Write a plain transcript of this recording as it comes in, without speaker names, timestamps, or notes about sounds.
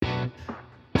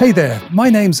Hey there,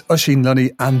 my name's Oisín Lunny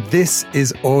and this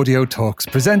is Audio Talks,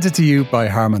 presented to you by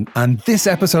Harman. And this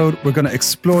episode, we're going to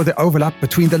explore the overlap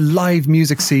between the live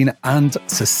music scene and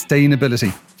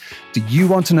sustainability. Do you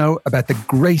want to know about the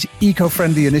great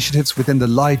eco-friendly initiatives within the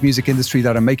live music industry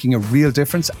that are making a real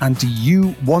difference? And do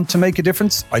you want to make a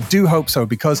difference? I do hope so,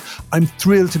 because I'm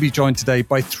thrilled to be joined today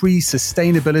by three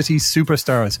sustainability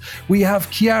superstars. We have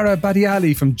Chiara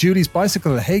Badiali from Julie's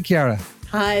Bicycle. Hey, Chiara.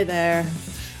 Hi there.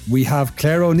 We have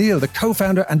Claire O'Neill, the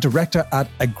co-founder and director at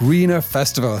A Greener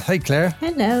Festival. Hey, Claire.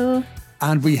 Hello.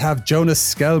 And we have Jonas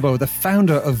Skelbo, the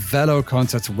founder of Velo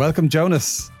Concerts. Welcome,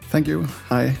 Jonas. Thank you.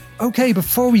 Hi. Okay,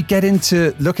 before we get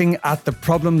into looking at the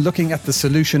problem, looking at the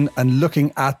solution, and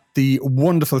looking at the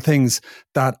wonderful things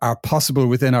that are possible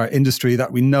within our industry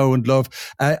that we know and love,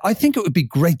 I think it would be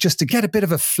great just to get a bit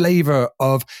of a flavour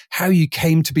of how you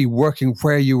came to be working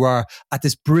where you are at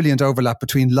this brilliant overlap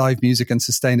between live music and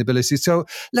sustainability. So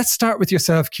let's start with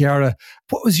yourself, Chiara.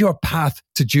 What was your path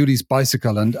to Julie's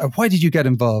Bicycle and why did you get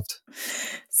involved?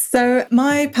 So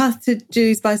my path to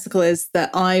Julie's Bicycle is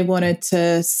that I wanted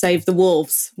to save the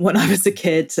wolves when I was a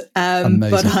kid. But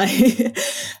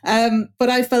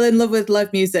I fell in love with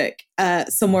live music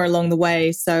somewhere along the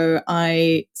way. So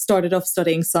I started off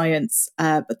studying science,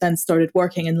 but then started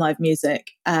working in live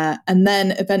music. And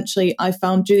then eventually I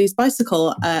found Julie's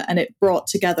Bicycle and it brought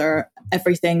together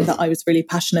everything that I was really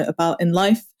passionate about in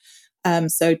life.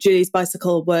 So Julie's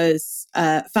Bicycle was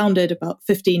founded about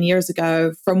 15 years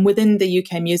ago from within the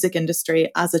UK music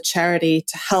industry as a charity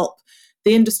to help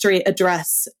the industry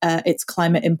address its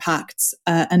climate impacts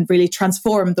and really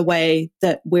transform the way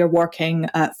that we're working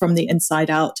from the inside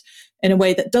out in a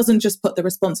way that doesn't just put the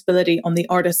responsibility on the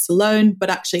artists alone, but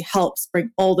actually helps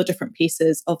bring all the different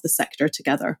pieces of the sector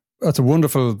together. That's a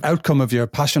wonderful outcome of your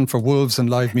passion for wolves and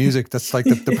live music. That's like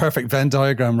the perfect Venn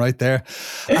diagram right there.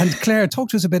 And Claire, talk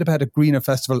to us a bit about A Greener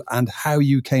Festival and how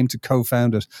you came to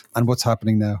co-found it and what's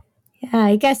happening now. Yeah,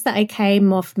 I guess that I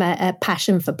came off a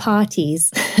passion for parties.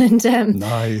 And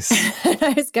nice.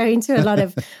 I was going to a lot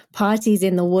of parties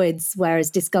in the woods where I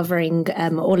was discovering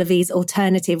all of these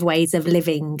alternative ways of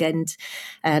living and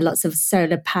lots of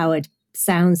solar-powered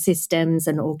sound systems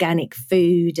and organic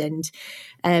food and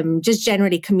just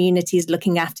generally communities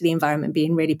looking after the environment,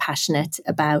 being really passionate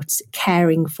about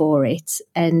caring for it.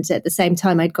 And at the same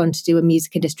time, I'd gone to do a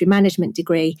music industry management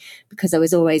degree because I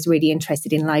was always really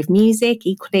interested in live music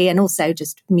equally and also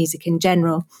just music in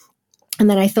general. And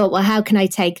then I thought, well, how can I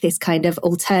take this kind of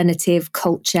alternative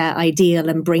culture ideal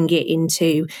and bring it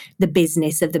into the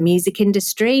business of the music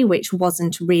industry, which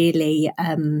wasn't really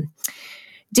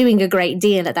doing a great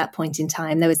deal at that point in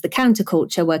time. There was the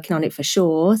counterculture working on it for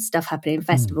sure, stuff happening in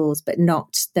festivals, but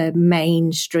not the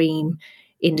mainstream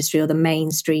industry or the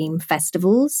mainstream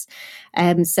festivals.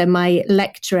 So my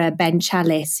lecturer, Ben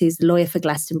Chalice, who's the lawyer for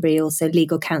Glastonbury, also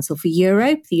legal counsel for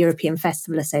Europe, the European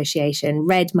Festival Association,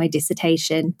 read my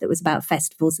dissertation that was about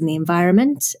festivals and the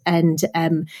environment and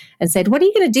said, what are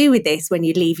you going to do with this when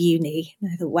you leave uni?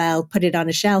 And I thought, well, put it on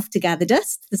a shelf to gather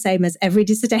dust, the same as every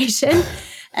dissertation.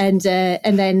 And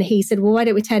then he said, well, why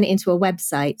don't we turn it into a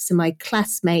website? So my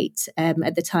classmate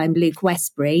at the time, Luke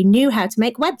Westbury, knew how to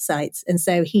make websites. And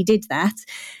so he did that.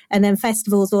 And then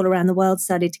festivals all around the world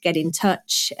started to get in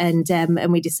touch. And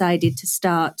we decided to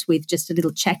start with just a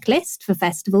little checklist for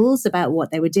festivals about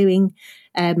what they were doing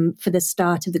for the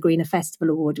start of the Greener Festival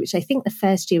Award, which I think the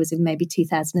first year was in maybe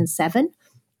 2007.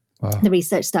 Wow. The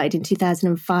research started in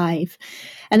 2005.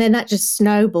 And then that just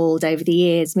snowballed over the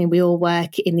years. I mean, we all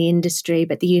work in the industry,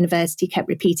 but the university kept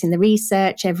repeating the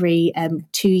research every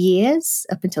 2 years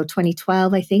up until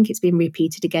 2012, I think. It's been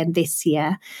repeated again this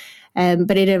year.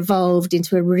 But it evolved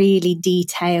into a really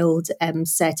detailed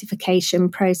certification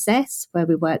process where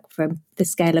we work from the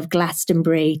scale of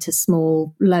Glastonbury to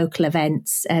small local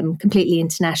events, completely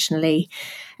internationally.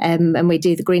 And we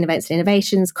do the Green Events and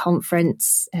Innovations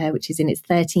Conference, which is in its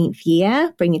 13th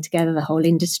year, bringing together the whole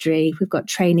industry. We've got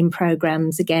training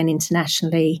programs, again,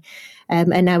 internationally.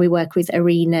 And now we work with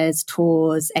arenas,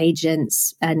 tours,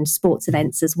 agents and sports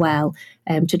events as well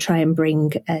to try and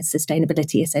bring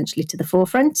sustainability essentially to the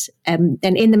forefront. And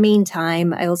in the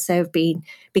meantime, I also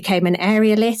became an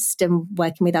aerialist and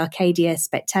working with Arcadia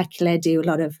Spectacular, do a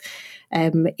lot of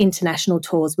international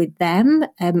tours with them,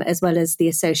 as well as the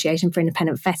Association for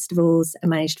Independent Festivals. I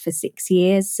managed for 6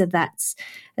 years. So that's,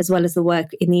 as well as the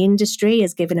work in the industry,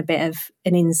 has given a bit of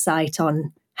an insight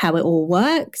on how it all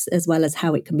works, as well as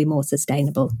how it can be more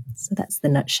sustainable. So that's the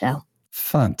nutshell.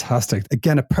 Fantastic.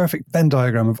 Again, a perfect Venn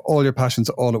diagram of all your passions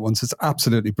all at once. It's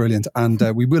absolutely brilliant. And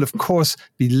we will, of course,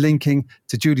 be linking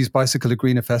to Judy's Bicycle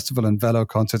Agrina Festival and Velo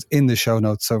concerts in the show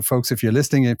notes. So, folks, if you're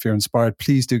listening, if you're inspired,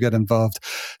 please do get involved.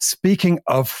 Speaking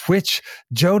of which,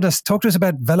 Jonas, talk to us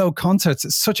about Velo concerts.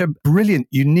 It's such a brilliant,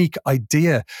 unique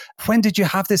idea. When did you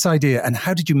have this idea and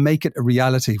how did you make it a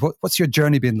reality? What's your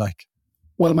journey been like?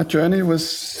 Well, my journey was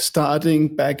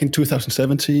starting back in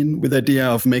 2017 with the idea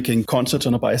of making concerts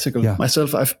on a bicycle. Yeah.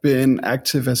 Myself, I've been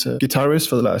active as a guitarist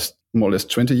for the last more or less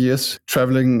 20 years,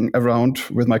 traveling around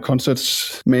with my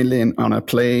concerts, mainly on a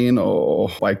plane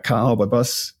or by car or by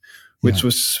bus, which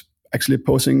was actually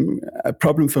posing a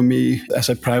problem for me as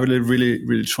I privately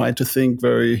really tried to think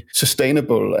very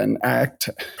sustainable and act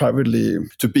privately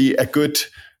to be a good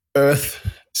Earth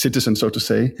citizen, so to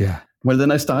say. Yeah. Well,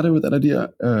 then I started with that idea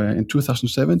in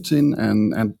 2017,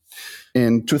 and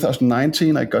in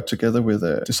 2019, I got together with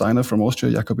a designer from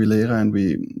Austria, Jakob Ilera, and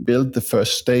we built the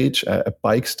first stage, a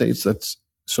bike stage that's,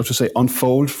 so to say,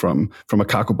 unfold from a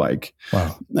cargo bike.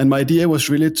 Wow. And my idea was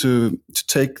really to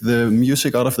take the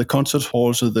music out of the concert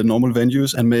halls or the normal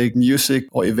venues and make music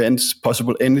or events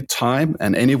possible anytime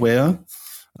and anywhere.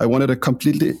 I wanted a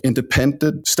completely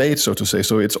independent stage, so to say.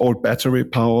 So it's all battery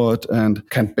powered and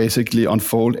can basically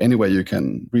unfold anywhere you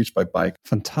can reach by bike.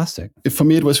 Fantastic. For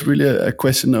me, it was really a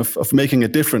question of making a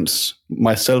difference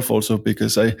myself also,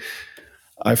 because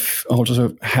I've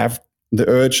also have the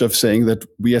urge of saying that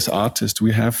we as artists,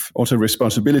 we have also a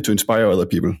responsibility to inspire other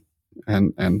people.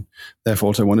 And therefore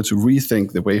also I wanted to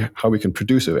rethink the way how we can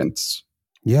produce events.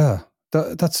 Yeah,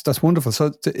 that's wonderful. So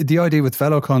the idea with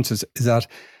Velo concerts is that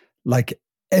like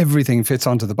everything fits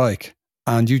onto the bike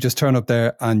and you just turn up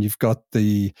there and you've got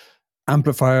the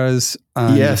amplifiers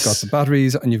and you've got the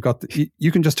batteries and you've got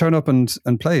you can just turn up and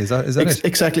play. Is that it?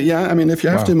 Exactly. Yeah. I mean, if you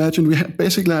have to imagine, we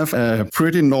basically have a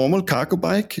pretty normal cargo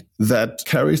bike that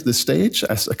carries the stage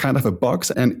as a kind of a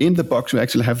box, and in the box we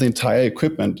actually have the entire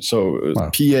equipment. So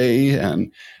PA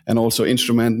and also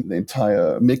instrument, the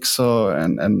entire mixer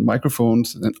and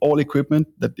microphones and all equipment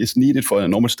that is needed for a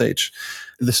normal stage.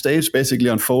 The stage basically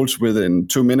unfolds within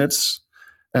 2 minutes.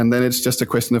 And then it's just a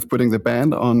question of putting the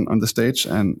band on the stage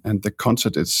and the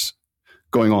concert is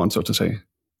going on, so to say.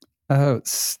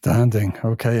 Outstanding.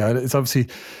 Okay. It's obviously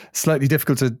slightly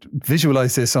difficult to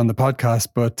visualize this on the podcast,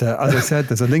 but as I said,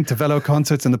 there's a link to Velo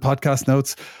concerts in the podcast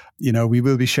notes. You know, we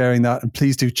will be sharing that and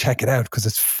please do check it out because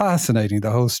it's fascinating,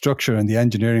 the whole structure and the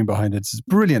engineering behind it. It's a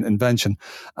brilliant invention.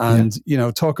 And, you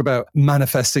know, talk about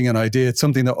manifesting an idea. It's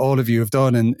something that all of you have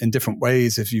done in different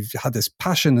ways. If you've had this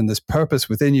passion and this purpose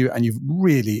within you and you've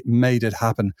really made it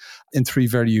happen in 3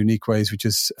 very unique ways, which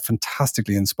is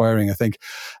fantastically inspiring, I think.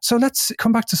 So let's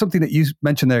come back to something that you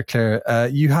mentioned there, Claire.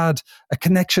 You had a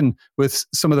connection with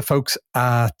some of the folks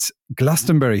at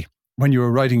Glastonbury when you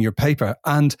were writing your paper.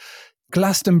 And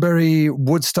Glastonbury,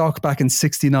 Woodstock back in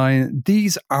 '69,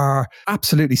 these are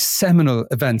absolutely seminal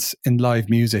events in live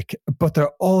music, but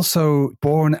they're also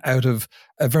born out of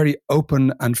a very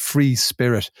open and free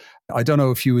spirit. I don't know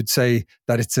if you would say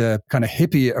that it's a kind of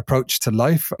hippie approach to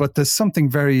life, but there's something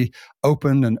very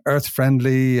open and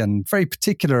earth-friendly and very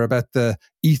particular about the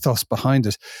ethos behind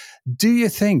it. Do you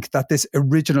think that this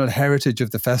original heritage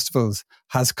of the festivals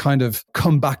has kind of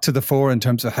come back to the fore in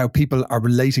terms of how people are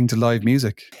relating to live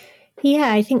music?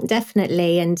 Yeah, I think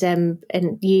definitely. And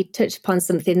you touched upon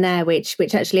something there, which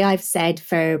actually I've said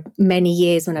for many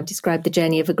years when I've described the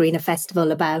journey of Agrina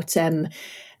Festival about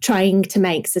trying to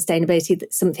make sustainability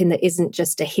something that isn't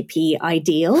just a hippie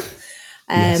ideal.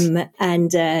 And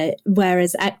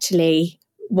whereas actually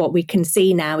what we can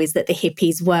see now is that the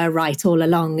hippies were right all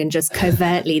along and just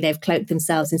covertly they've cloaked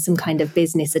themselves in some kind of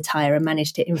business attire and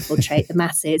managed to infiltrate the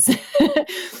masses.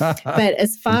 But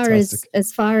as far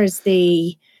as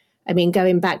the I mean,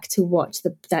 going back to what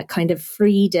that kind of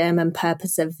freedom and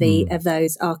purpose of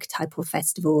those archetypal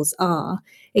festivals are,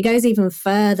 it goes even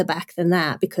further back than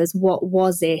that, because what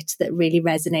was it that really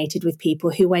resonated with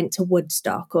people who went to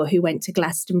Woodstock or who went to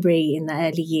Glastonbury in the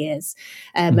early years?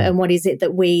 And what is it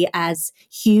that we as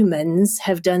humans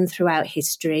have done throughout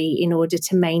history in order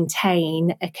to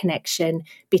maintain a connection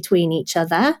between each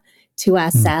other, to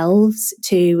ourselves,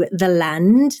 to the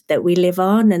land that we live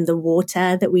on and the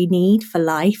water that we need for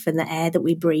life and the air that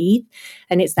we breathe.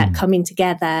 And it's that coming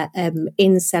together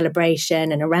in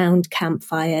celebration and around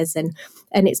campfires. And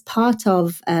it's part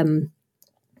of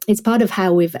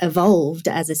how we've evolved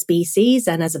as a species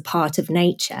and as a part of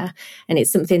nature. And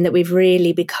it's something that we've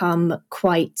really become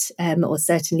quite, or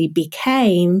certainly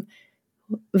became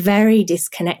very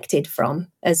disconnected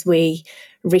from as we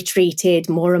retreated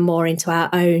more and more into our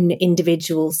own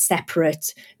individual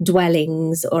separate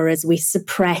dwellings, or as we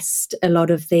suppressed a lot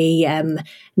of the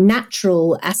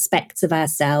natural aspects of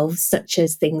ourselves, such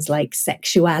as things like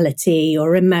sexuality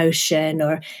or emotion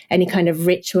or any kind of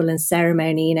ritual and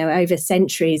ceremony. Over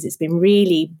centuries, it's been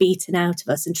really beaten out of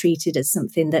us and treated as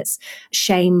something that's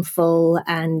shameful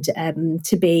and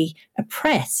to be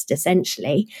oppressed,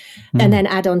 essentially. And then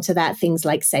add on to that things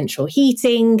like central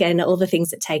heating and all the things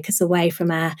that take us away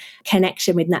from our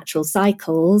connection with natural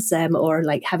cycles, or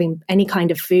like having any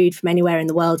kind of food from anywhere in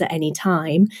the world at any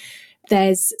time.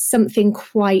 There's something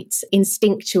quite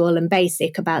instinctual and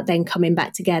basic about then coming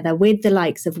back together with the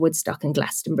likes of Woodstock and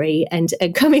Glastonbury and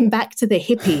coming back to the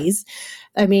hippies.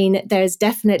 I mean, there's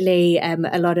definitely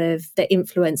a lot of the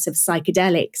influence of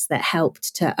psychedelics that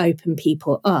helped to open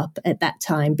people up at that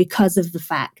time because of the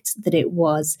fact that it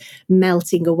was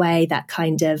melting away that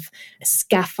kind of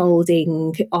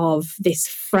scaffolding of this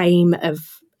frame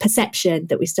of perception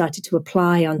that we started to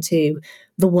apply onto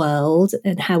the world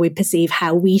and how we perceive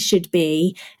how we should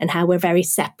be and how we're very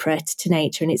separate to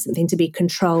nature and it's something to be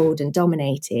controlled and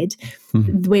dominated.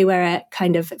 We were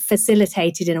kind of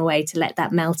facilitated in a way to let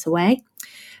that melt away.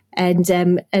 And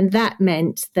that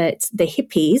meant that the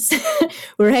hippies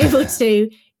were able to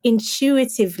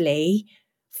intuitively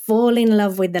fall in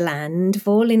love with the land,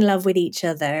 fall in love with each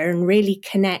other, and really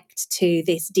connect to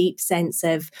this deep sense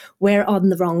of we're on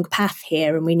the wrong path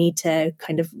here and we need to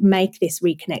kind of make this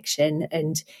reconnection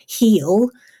and heal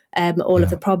all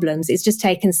of the problems. It's just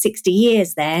taken 60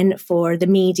 years then for the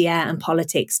media and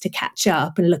politics to catch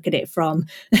up and look at it from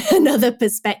another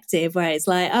perspective where it's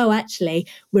like, oh, actually,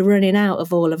 we're running out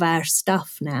of all of our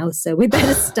stuff now, so we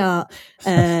better start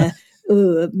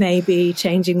maybe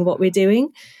changing what we're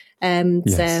doing.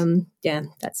 So,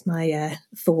 that's my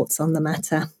thoughts on the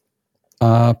matter.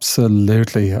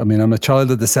 Absolutely. I mean, I'm a child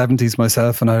of the 70s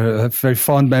myself, and I have very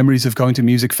fond memories of going to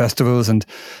music festivals and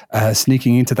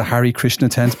sneaking into the Hare Krishna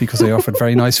tent because they offered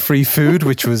very nice free food,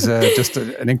 which was just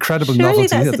an incredible novelty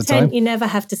that's at the a tent time. You never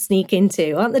have to sneak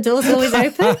into. Aren't the doors always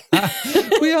open?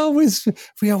 we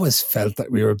always felt that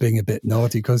we were being a bit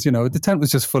naughty because, the tent was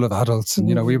just full of adults and,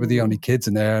 we were the only kids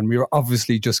in there and we were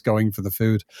obviously just going for the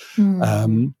food.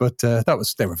 But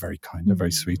they were very kind. They're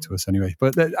very sweet to us anyway.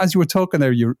 But as you were talking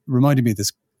there, you reminded me of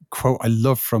this quote I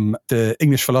love from the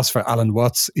English philosopher Alan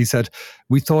Watts. He said,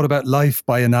 "We thought about life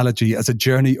by analogy as a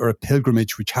journey or a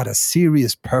pilgrimage which had a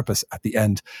serious purpose at the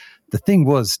end. The thing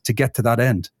was to get to that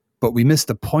end. But we missed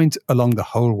the point along the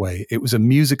whole way. It was a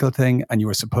musical thing and you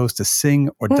were supposed to sing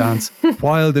or dance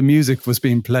while the music was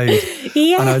being played."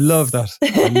 Yes. And I love that.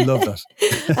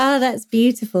 Oh, that's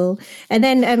beautiful. And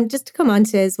then just to come on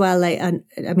to as well,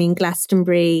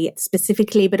 Glastonbury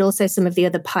specifically, but also some of the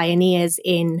other pioneers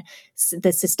in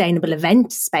the sustainable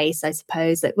event space, I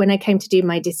suppose. That when I came to do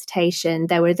my dissertation,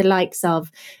 there were the likes of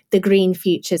the Green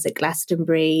Futures at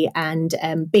Glastonbury and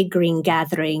Big Green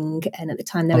Gathering. And at the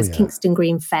time there was Kingston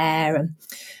Green Fair.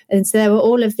 And so there were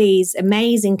all of these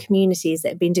amazing communities that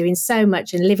have been doing so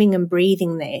much and living and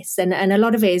breathing this. And a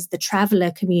lot of it is the traveller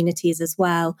communities as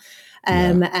well,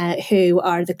 who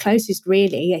are the closest,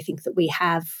 really, I think, that we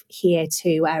have here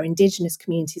to our Indigenous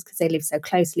communities because they live so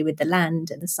closely with the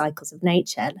land and the cycles of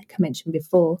nature, like I mentioned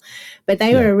before. But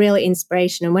they were a real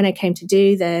inspiration. And when I came to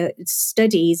do the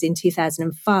studies in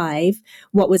 2005,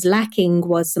 what was lacking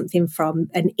was something from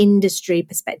an industry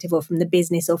perspective or from the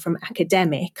business or from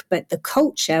academic, but the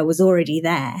culture was already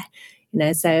there.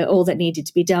 So all that needed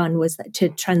to be done was to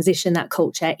transition that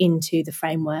culture into the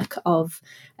framework of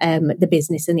the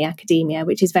business and the academia,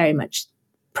 which is very much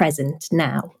present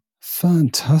now.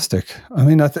 Fantastic. I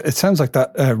mean, it sounds like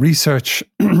that research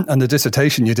and the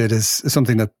dissertation you did is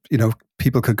something that,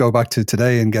 people could go back to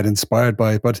today and get inspired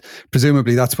by. But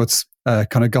presumably that's what's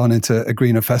kind of gone into a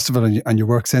Greener Festival and your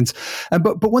work since.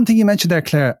 But one thing you mentioned there,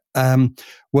 Claire,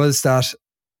 was that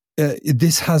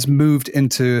this has moved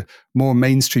into more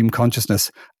mainstream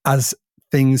consciousness as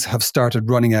things have started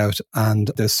running out,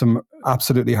 and there's some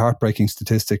absolutely heartbreaking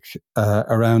statistic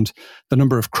around the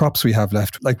number of crops we have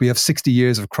left. Like we have 60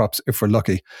 years of crops if we're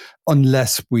lucky,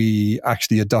 unless we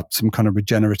actually adopt some kind of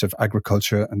regenerative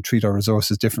agriculture and treat our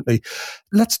resources differently.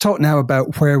 Let's talk now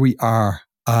about where we are.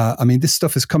 This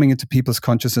stuff is coming into people's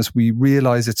consciousness. We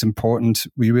realize it's important.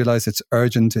 We realize it's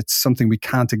urgent. It's something we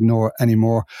can't ignore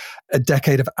anymore. A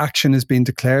decade of action is being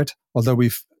declared, although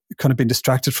we've kind of been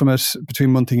distracted from it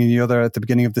between one thing and the other at the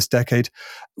beginning of this decade.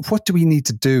 What do we need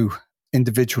to do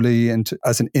individually and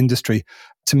as an industry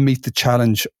to meet the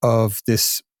challenge of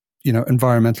this,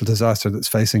 environmental disaster that's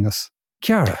facing us?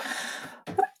 Chiara?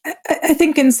 I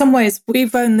think in some ways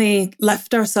we've only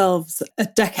left ourselves a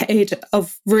decade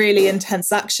of really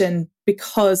intense action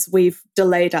because we've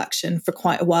delayed action for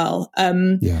quite a while.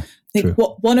 I think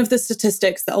one of the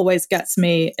statistics that always gets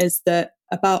me is that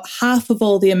about half of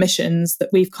all the emissions that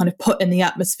we've kind of put in the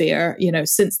atmosphere,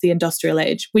 since the industrial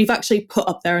age, we've actually put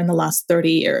up there in the last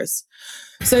 30 years.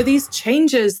 So these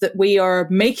changes that we are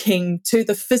making to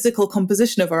the physical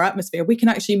composition of our atmosphere, we can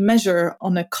actually measure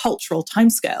on a cultural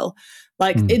timescale.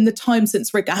 Like in the time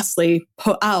since Rick Astley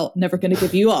put out Never Gonna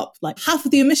Give You Up, like half of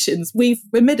the emissions we've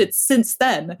emitted since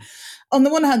then. On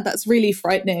the one hand, that's really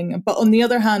frightening. But on the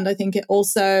other hand, I think it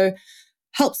also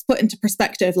helps put into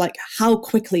perspective like how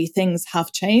quickly things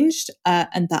have changed.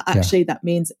 And that actually that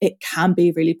means it can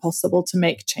be really possible to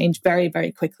make change very,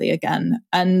 very quickly again.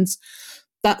 And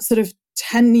that sort of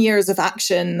 10 years of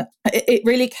action, it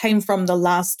really came from the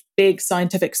last big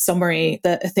scientific summary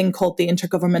that a thing called the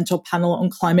Intergovernmental Panel on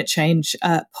Climate Change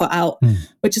put out,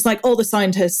 which is like all the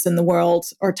scientists in the world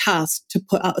are tasked to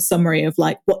put out a summary of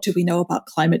like, what do we know about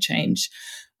climate change?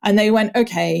 And they went,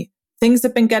 okay, things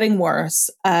have been getting worse.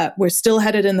 We're still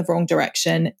headed in the wrong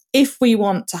direction. If we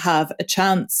want to have a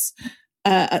chance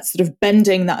at sort of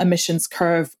bending that emissions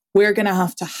curve, we're going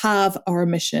to have our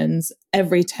emissions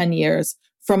every 10 years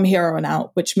from here on out,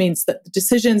 which means that the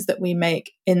decisions that we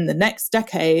make in the next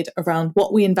decade around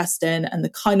what we invest in and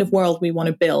the kind of world we want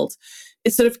to build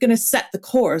is sort of going to set the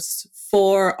course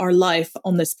for our life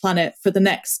on this planet for the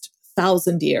next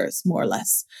 1,000 years, more or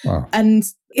less. Wow. And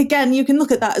again, you can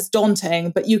look at that as daunting,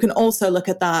 but you can also look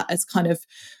at that as kind of,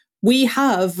 we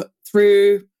have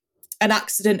through an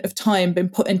accident of time been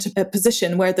put into a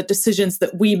position where the decisions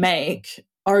that we make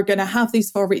are going to have these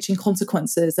far-reaching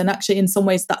consequences. And actually, in some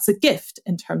ways, that's a gift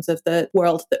in terms of the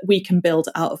world that we can build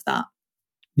out of that.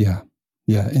 Yeah,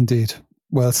 indeed.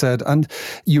 Well said. And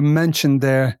you mentioned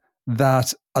there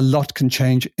that a lot can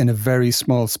change in a very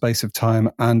small space of time.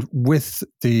 And with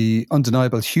the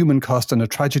undeniable human cost and a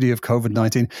tragedy of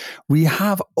COVID-19, we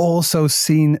have also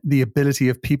seen the ability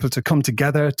of people to come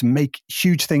together to make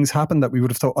huge things happen that we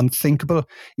would have thought unthinkable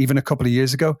even a couple of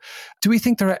years ago. Do we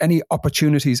think there are any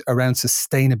opportunities around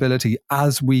sustainability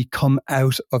as we come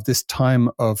out of this time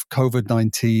of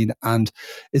COVID-19? And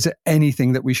is there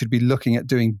anything that we should be looking at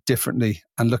doing differently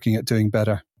and looking at doing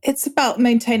better? It's about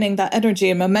maintaining that energy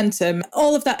and momentum.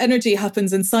 All of that energy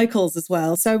happens in cycles as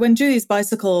well. So when Julie's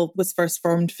Bicycle was first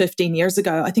formed 15 years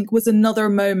ago, I think was another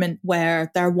moment where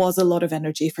there was a lot of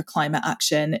energy for climate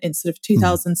action in sort of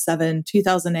 2007,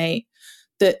 2008.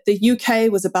 That the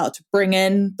UK was about to bring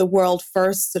in the world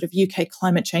first sort of UK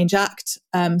Climate Change Act.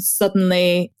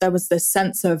 Suddenly there was this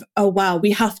sense of, oh, wow,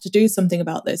 we have to do something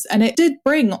about this. And it did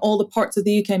bring all the parts of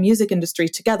the UK music industry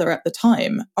together at the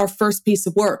time. Our first piece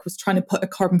of work was trying to put a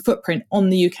carbon footprint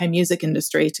on the UK music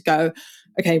industry to go,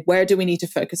 okay, where do we need to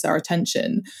focus our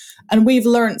attention? And we've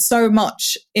learned so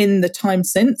much in the time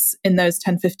since, in those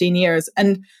 10, 15 years.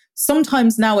 And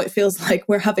sometimes now it feels like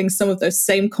we're having some of those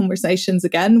same conversations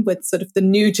again with sort of the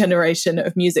new generation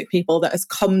of music people that has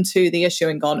come to the issue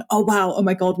and gone, oh, wow, oh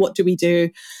my God, what do we do?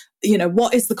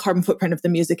 What is the carbon footprint of the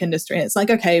music industry? And it's like,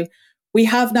 okay, we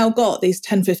have now got these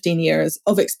 10, 15 years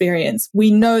of experience. We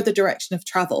know the direction of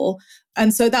travel.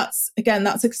 And so that's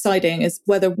exciting, is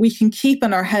whether we can keep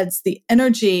in our heads the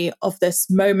energy of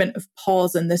this moment of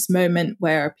pause and this moment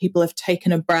where people have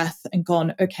taken a breath and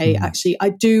gone, okay, actually, I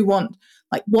do want,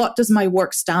 like, what does my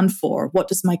work stand for? What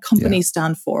does my company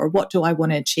stand for? What do I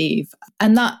want to achieve?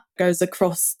 And that goes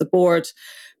across the board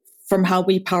from how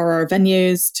we power our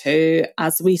venues to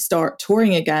as we start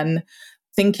touring again,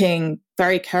 thinking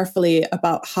very carefully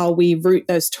about how we route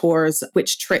those tours,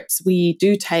 which trips we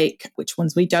do take, which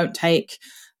ones we don't take,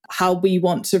 how we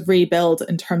want to rebuild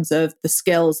in terms of the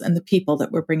skills and the people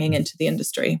that we're bringing into the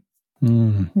industry.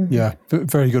 Yeah,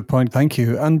 very good point. Thank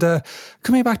you. And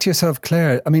coming back to yourself,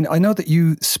 Claire, I mean, I know that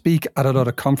you speak at a lot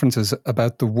of conferences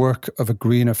about the work of a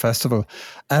greener festival.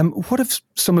 What have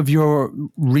some of your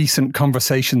recent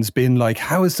conversations been like?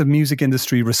 How is the music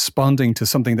industry responding to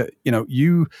something that,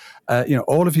 you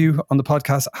all of you on the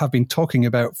podcast have been talking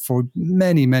about for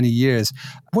many, many years?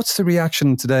 What's the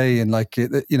reaction today in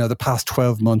the past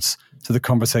 12 months to the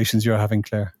conversations you're having,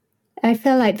 Claire? I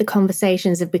feel like the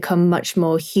conversations have become much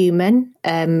more human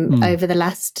over the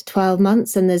last 12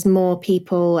 months. And there's more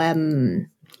people,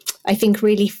 I think,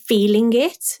 really feeling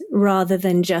it rather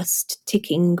than just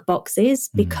ticking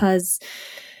boxes, because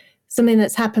something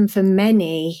that's happened for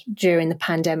many during the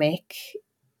pandemic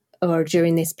or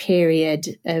during this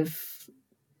period of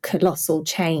colossal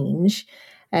change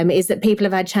is that people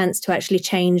have had a chance to actually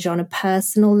change on a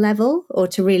personal level, or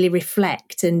to really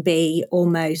reflect and be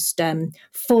almost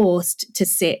forced to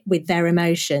sit with their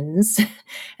emotions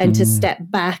and to step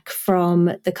back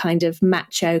from the kind of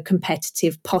macho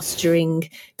competitive posturing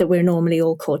that we're normally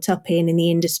all caught up in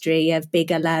the industry of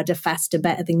bigger, louder, faster,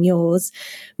 better than yours,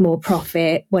 more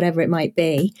profit, whatever it might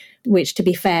be, which, to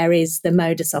be fair, is the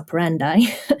modus operandi.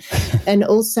 And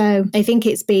also, I think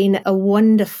it's been a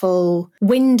wonderful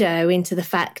window into the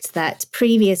fact that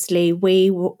previously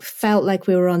we felt like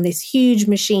we were on this huge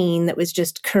machine that was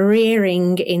just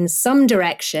careering in some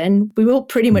direction. We all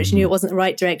pretty much knew it wasn't the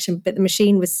right direction, but the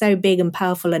machine was so big and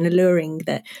powerful and alluring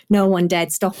that no one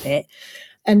dared stop it.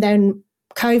 And then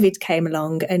COVID came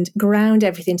along and ground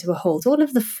everything to a halt. All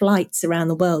of the flights around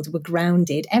the world were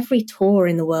grounded. Every tour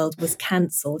in the world was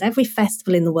cancelled. Every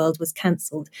festival in the world was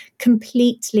cancelled.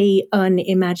 Completely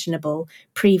unimaginable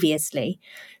previously.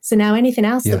 So now anything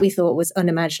else that we thought was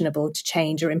unimaginable to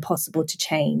change or impossible to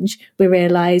change, we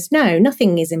realised, no,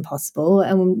 nothing is impossible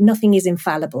and nothing is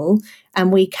infallible,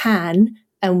 and we can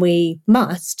and we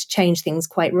must change things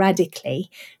quite radically.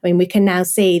 I mean, we can now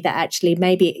see that actually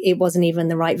maybe it wasn't even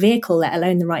the right vehicle, let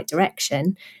alone the right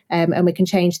direction, and we can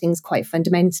change things quite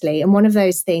fundamentally. And one of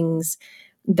those things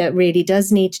that really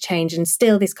does need to change, and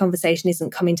still this conversation isn't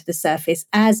coming to the surface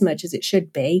as much as it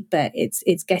should be, but it's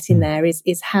getting there,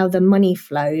 is how the money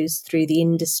flows through the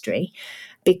industry.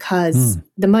 Because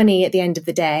the money at the end of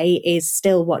the day is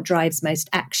still what drives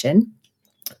most action.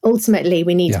 Ultimately,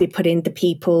 we need to be putting the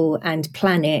people and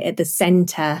planet at the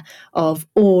center of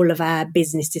all of our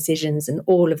business decisions and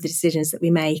all of the decisions that we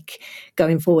make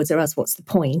going forwards, or else what's the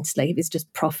point? Like, if it's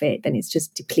just profit, then it's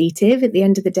just depletive at the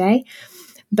end of the day.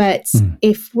 But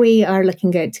if we are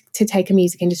looking at, to take a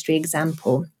music industry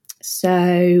example,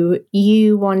 so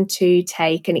you want to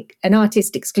take an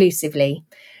artist exclusively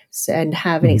and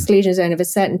have an exclusion zone of a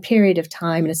certain period of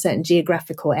time in a certain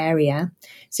geographical area.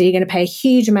 So you're going to pay a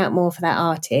huge amount more for that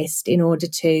artist in order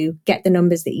to get the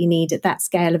numbers that you need at that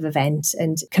scale of event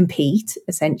and compete,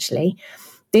 essentially.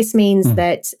 This means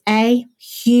that A,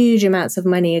 huge amounts of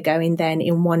money are going then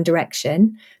in one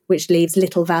direction, which leaves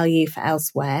little value for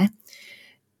elsewhere.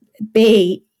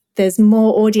 B, there's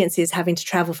more audiences having to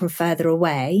travel from further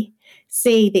away.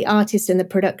 C, the artist and the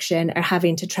production are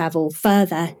having to travel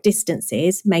further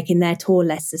distances, making their tour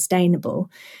less sustainable.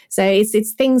 So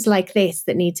it's things like this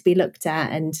that need to be looked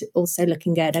at, and also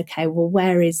looking at, okay, well,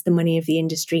 where is the money of the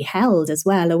industry held as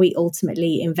well? Are we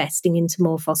ultimately investing into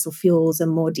more fossil fuels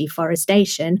and more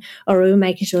deforestation? Or are we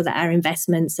making sure that our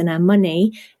investments and our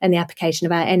money and the application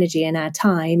of our energy and our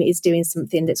time is doing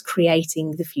something that's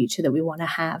creating the future that we want to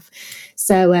have?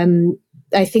 So,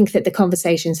 I think that the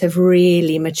conversations have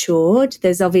really matured.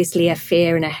 There's obviously a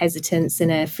fear and a hesitance and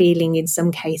a feeling in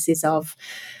some cases of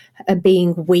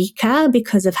being weaker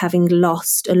because of having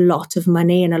lost a lot of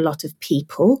money and a lot of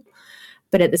people.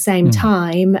 But at the same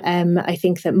time, I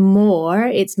think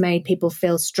that it's made people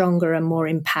feel stronger and more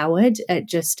empowered at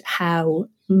just how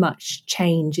much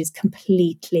change is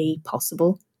completely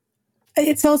possible.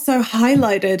 It's also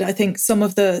highlighted, I think, some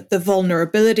of the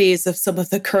vulnerabilities of some of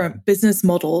the current business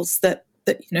models that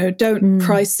don't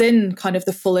price in kind of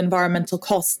the full environmental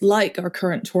cost, like our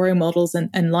current touring models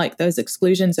and like those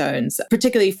exclusion zones,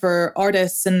 particularly for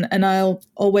artists. And I'll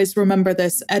always remember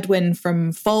this. Edwin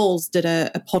from Foals did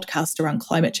a podcast around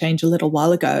climate change a little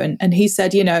while ago. And he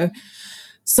said,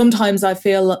 sometimes I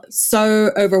feel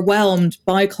so overwhelmed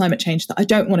by climate change that I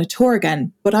don't want to tour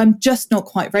again, but I'm just not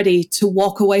quite ready to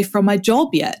walk away from my job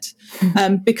yet.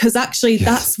 Because actually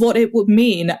that's what it would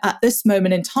mean at this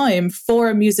moment in time for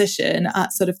a musician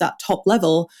at sort of that top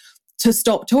level to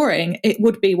stop touring. It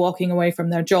would be walking away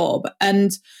from their job.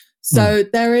 And so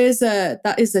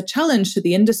that is a challenge to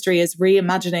the industry, is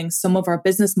reimagining some of our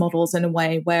business models in a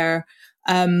way where,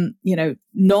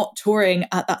 not touring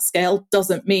at that scale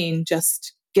doesn't mean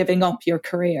just giving up your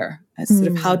career. It's sort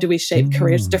of, how do we shape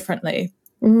careers differently?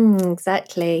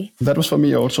 Exactly. That was for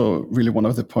me also really one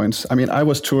of the points. I mean, I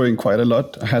was touring quite a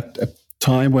lot. I had a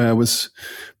time where I was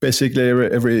basically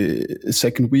every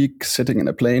second week sitting in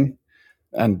a plane,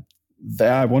 and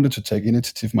there I wanted to take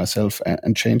initiative myself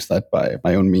and change that by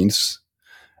my own means.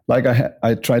 Like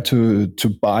I tried to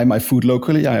buy my food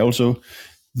locally. I also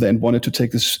then wanted to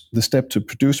take the step to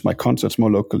produce my concerts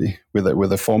more locally with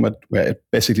a format where I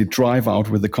basically drive out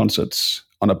with the concerts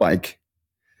on a bike.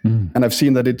 And I've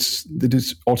seen that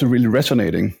it's also really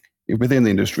resonating within the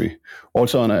industry,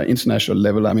 also on an international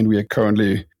level. I mean, we are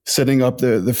currently setting up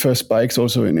the first bikes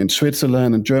also in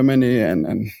Switzerland and Germany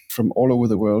and from all over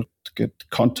the world to get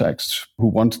contacts who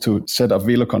want to set up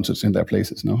Velo concerts in their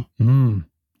places now.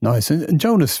 Nice. And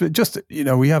Jonas, just,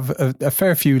 we have a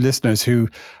fair few listeners who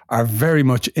are very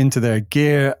much into their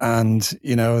gear and,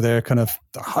 they're kind of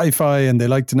hi-fi and they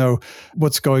like to know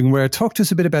what's going where. Talk to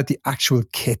us a bit about the actual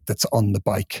kit that's on the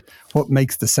bike. What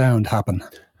makes the sound happen?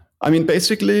 I mean,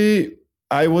 basically,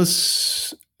 I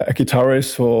was a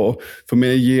guitarist for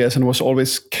many years and was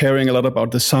always caring a lot about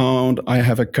the sound. I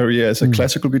have a career as a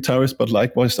classical guitarist, but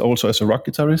likewise also as a rock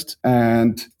guitarist.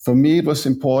 And for me, it was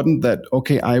important that,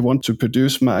 okay, I want to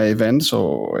produce my events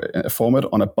or a format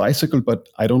on a bicycle, but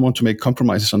I don't want to make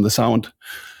compromises on the sound.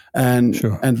 And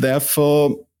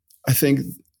therefore, I think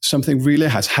something really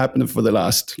has happened for the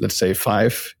last, let's say,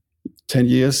 5-10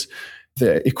 years.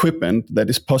 The equipment that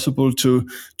is possible to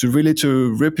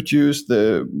reproduce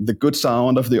the good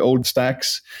sound of the old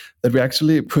stacks, that we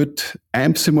actually put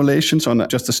amp simulations on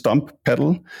just a stump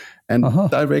pedal and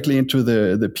directly into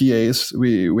the PAs.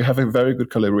 We have a very good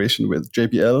collaboration with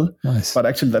JBL. Nice. But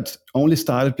actually that only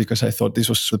started because I thought this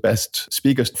was the best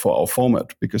speakers for our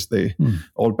format, because they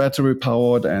all battery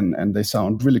powered and they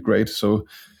sound really great. So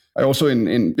I also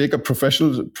in bigger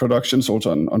professional productions,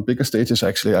 also on bigger stages,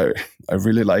 actually, I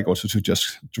really like also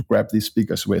to grab these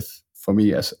speakers with, for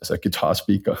me, as a guitar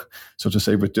speaker, so to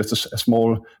say, with just a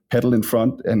small pedal in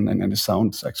front, and it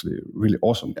sounds actually really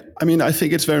awesome. I mean, I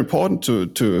think it's very important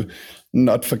to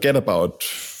not forget about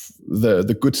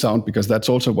the good sound, because that's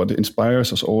also what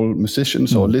inspires us all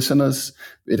musicians or listeners.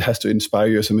 It has to inspire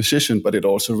you as a musician, but it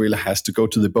also really has to go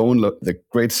to the bone, the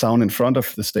great sound in front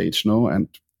of the stage, and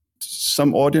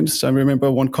some audience, I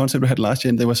remember one concert we had last year,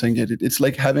 and they were saying it's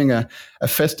like having a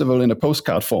festival in a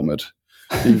postcard format.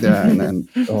 Being there and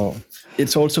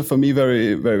it's also for me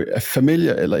very, very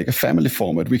familiar, like a family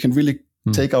format. We can really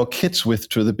take our kids with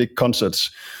to the big concerts.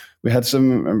 We had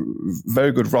some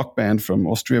very good rock band from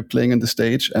Austria playing on the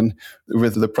stage, and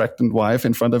with the pregnant wife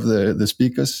in front of the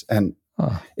speakers. And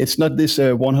it's not this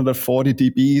 140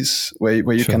 dBs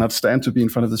where you cannot stand to be in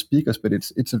front of the speakers, but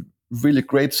it's a really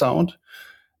great sound.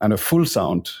 And a full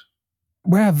sound.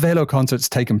 Where have Velo concerts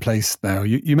taken place now?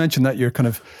 You mentioned that you're kind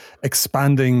of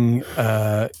expanding,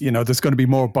 there's going to be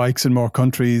more bikes in more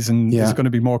countries and there's going to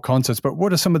be more concerts. But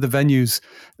what are some of the venues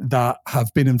that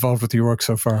have been involved with your work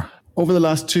so far? Over the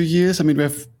last 2 years, I mean, we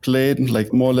have played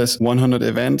like more or less 100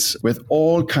 events with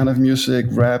all kind of music,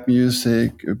 rap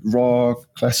music, rock,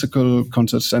 classical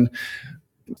concerts, and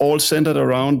all centered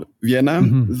around Vienna,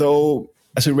 though.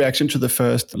 As a reaction to the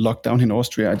first lockdown in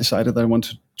Austria, I decided that I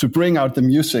wanted to bring out the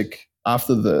music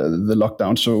after the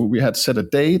lockdown. So we had set a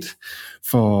date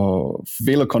for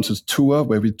Velo Concerts Tour,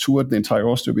 where we toured the entire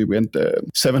Austria. We went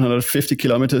 750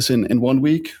 kilometers in 1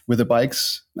 week with the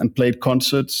bikes and played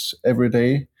concerts every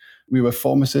day. We were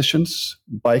 4 musicians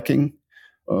biking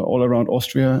all around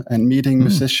Austria and meeting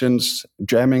musicians,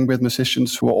 jamming with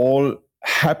musicians who were all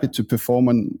happy to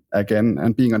perform again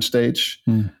and being on stage.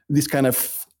 These kind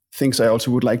of things I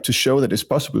also would like to show that it's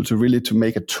possible to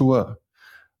make a tour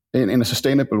in a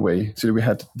sustainable way. So we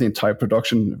had the entire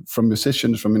production from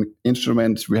musicians, from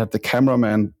instruments. We had the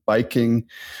cameraman biking,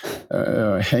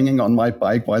 hanging on my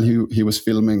bike while he was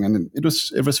filming. And it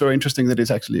was very interesting that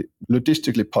it's actually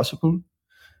logistically possible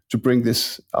to bring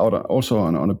this out also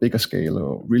on a bigger scale,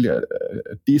 or really a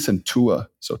decent tour,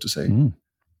 so to say.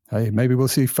 Hey, maybe we'll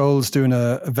see Foals doing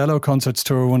a Velo Concerts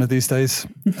tour one of these days.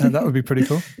 That would be pretty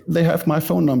cool. They have my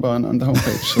phone number on the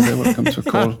homepage, so they're welcome to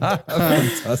call.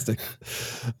 Fantastic.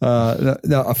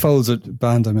 A Foals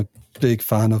band I'm a big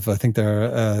fan of. I think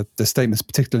the statements,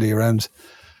 particularly around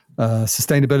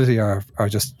sustainability, are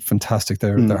just fantastic.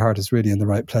 Their heart is really in the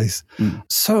right place.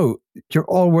 So you're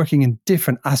all working in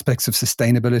different aspects of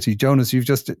sustainability. Jonas, you've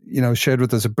just shared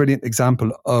with us a brilliant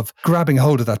example of grabbing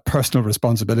hold of that personal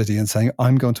responsibility and saying,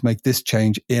 I'm going to make this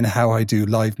change in how I do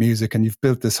live music. And you've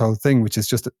built this whole thing, which is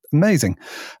just amazing.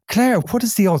 Claire, what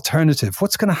is the alternative?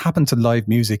 What's going to happen to live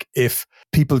music if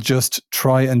people just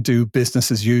try and do business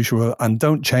as usual and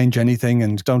don't change anything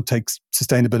and don't take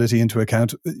sustainability into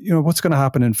account? What's going to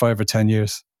happen in 5 or 10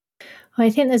 years? Well, I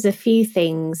think there's a few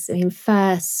things. I mean,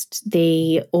 first,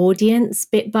 the audience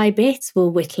bit by bit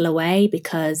will whittle away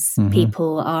because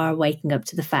people are waking up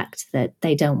to the fact that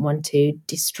they don't want to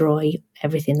destroy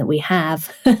everything that we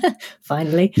have.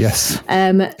 Finally, yes.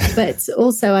 But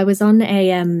also, I was on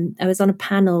a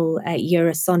panel at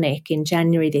Eurosonic in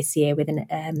January this year with an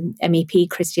MEP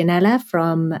Christianella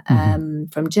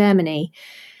from Germany.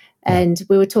 And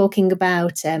we were talking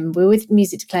about, we were with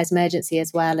Music Declares Emergency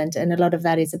as well, and a lot of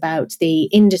that is about the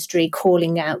industry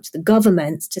calling out the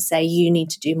governments to say you need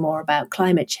to do more about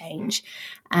climate change.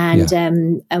 And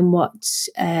what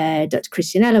Dr.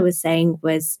 Christianella was saying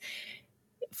was,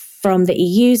 from the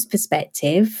EU's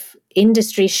perspective,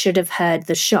 industry should have heard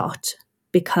the shot,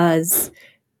 because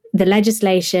The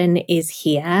legislation is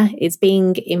here. It's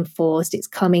being enforced. It's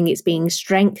coming. It's being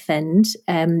strengthened.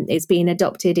 It's being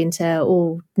adopted into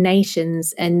all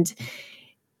nations. And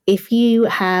if you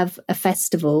have a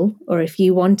festival, or if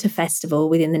you want a festival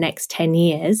within the next 10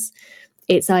 years,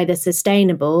 it's either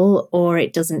sustainable or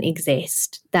it doesn't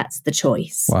exist. That's the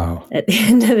choice. Wow. At the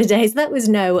end of the day. So that was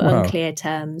no unclear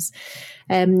terms.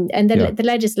 And the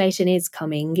legislation is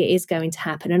coming. It is going to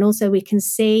happen. And also we can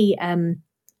see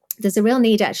there's a real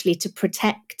need actually to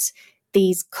protect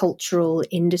these cultural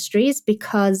industries,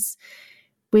 because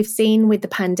we've seen with the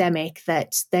pandemic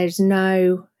that there's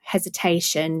no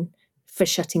hesitation for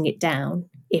shutting it down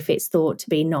if it's thought to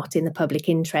be not in the public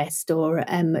interest, or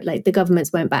like the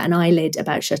governments won't bat an eyelid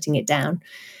about shutting it down.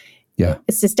 Yeah.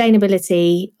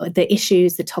 Sustainability, the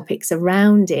issues, the topics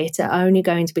around it are only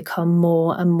going to become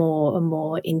more and more and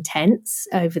more intense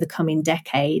over the coming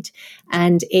decade.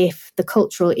 And if the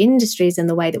cultural industries and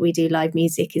the way that we do live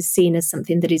music is seen as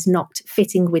something that is not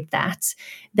fitting with that,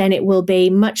 then it will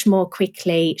be much more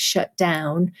quickly shut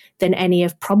down than any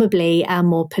of probably our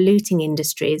more polluting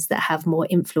industries that have more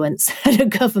influence at a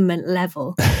government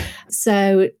level.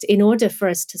 So in order for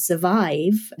us to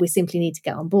survive, we simply need to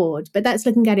get on board. But that's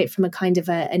looking at it from a kind of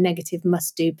a negative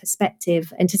must-do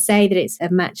perspective. And to say that it's a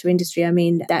macho industry, I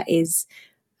mean, that is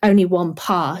only one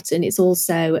part. And it's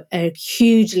also a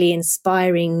hugely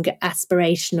inspiring,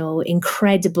 aspirational,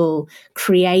 incredible,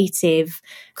 creative,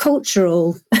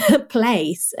 cultural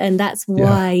place. And that's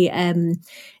why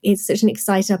it's such an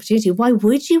exciting opportunity. Why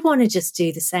would you want to just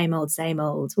do the same old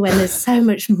when there's so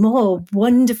much more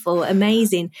wonderful,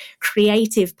 amazing,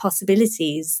 creative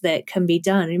possibilities that can be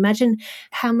done? Imagine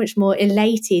how much more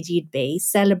elated you'd be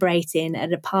celebrating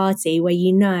at a party where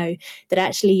you know that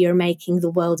actually you're making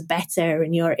the world better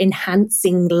and you're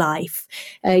enhancing life.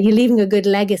 You're leaving a good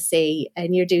legacy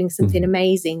and you're doing something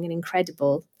amazing and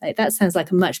incredible. Like, that sounds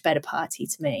like a much better party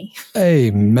to me.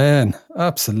 Amen.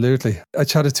 Absolutely. I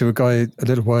chatted to a guy a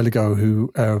little while ago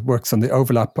who works on the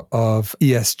overlap of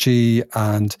ESG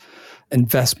and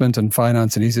investment and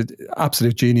finance. And he's an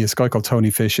absolute genius, a guy called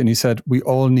Tony Fish. And he said, we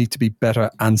all need to be better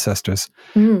ancestors.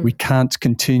 We can't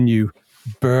continue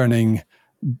burning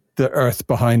the earth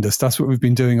behind us. That's what we've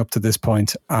been doing up to this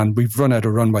point. And we've run out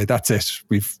of runway. That's it.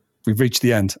 We've reached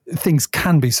the end. Things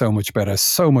can be so much better,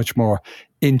 so much more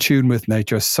in tune with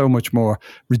nature, so much more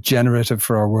regenerative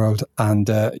for our world. And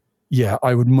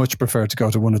I would much prefer to go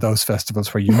to one of those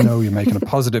festivals where you know you're making a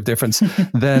positive difference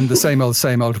than the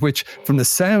same old, which from the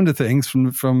sound of things,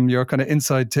 from your kind of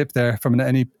inside tip there from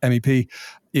an MEP,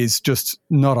 is just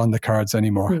not on the cards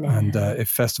anymore. No. And if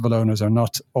festival owners are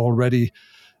not already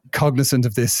cognizant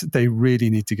of this, they really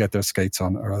need to get their skates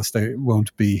on, or else they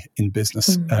won't be in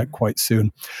business quite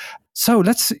soon. So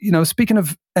let's, speaking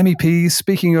of MEPs,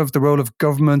 speaking of the role of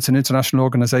governments and international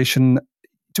organisation,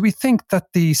 do we think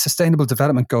that the Sustainable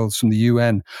Development Goals from the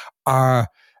UN are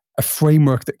a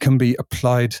framework that can be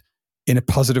applied in a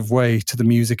positive way to the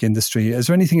music industry? Is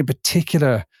there anything in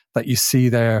particular that you see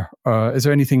there? Is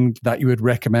there anything that you would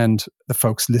recommend the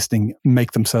folks listening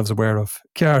make themselves aware of?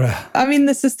 Chiara? I mean,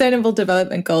 the Sustainable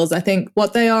Development Goals, I think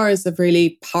what they are is a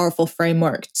really powerful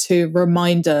framework to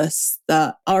remind us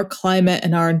that our climate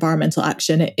and our environmental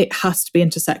action, it has to be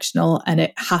intersectional, and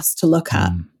it has to look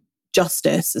at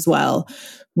justice as well.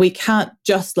 We can't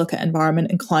just look at environment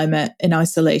and climate in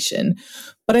isolation.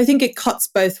 But I think it cuts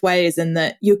both ways in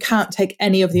that you can't take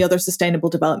any of the other sustainable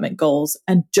development goals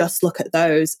and just look at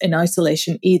those in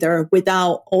isolation either,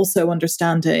 without also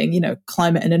understanding,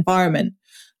 climate and environment.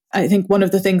 I think one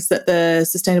of the things that the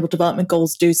sustainable development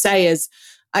goals do say is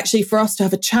actually for us to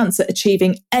have a chance at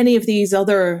achieving any of these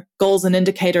other goals and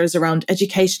indicators around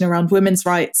education, around women's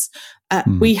rights,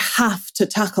 we have to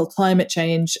tackle climate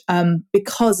change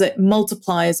because it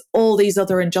multiplies all these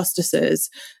other injustices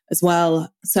as well.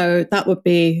 So that would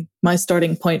be my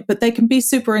starting point. But they can be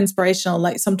super inspirational.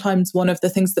 Like sometimes one of the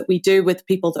things that we do with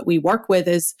people that we work with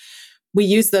is we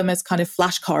use them as kind of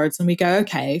flashcards, and we go,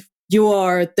 okay, you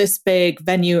are this big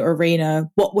venue arena.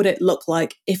 What would it look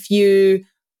like if you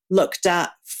looked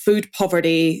at food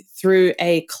poverty through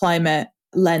a climate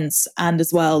lens, and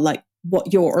as well, like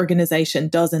what your organization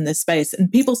does in this space?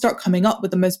 And people start coming up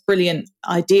with the most brilliant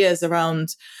ideas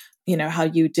around, how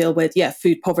you deal with,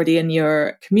 food poverty in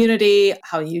your community,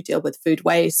 how you deal with food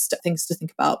waste, things to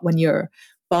think about when you're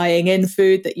buying in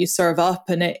food that you serve up.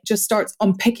 And it just starts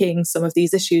unpicking some of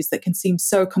these issues that can seem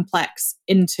so complex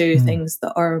into things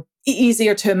that are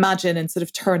easier to imagine and sort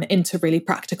of turn into really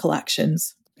practical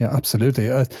actions. Yeah,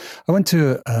 absolutely. I went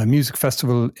to a music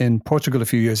festival in Portugal a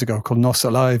few years ago called Nos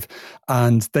Alive,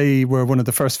 and they were one of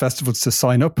the first festivals to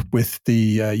sign up with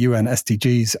the UN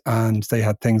SDGs, and they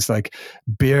had things like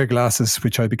beer glasses,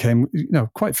 which I became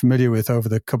quite familiar with over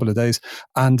the couple of days,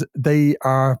 and they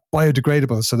are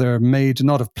biodegradable, so they're made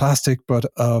not of plastic but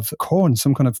of corn,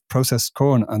 some kind of processed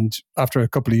corn, and after a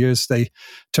couple of years they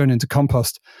turn into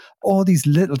compost. All these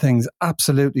little things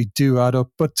absolutely do add up.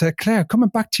 But Claire, coming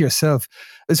back to yourself,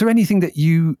 is there anything that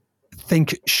you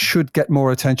think should get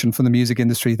more attention from the music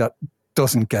industry that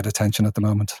doesn't get attention at the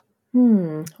moment?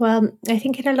 Well, I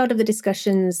think in a lot of the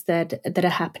discussions that are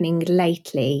happening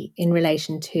lately in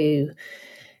relation to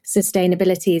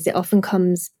sustainability, it often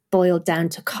comes boiled down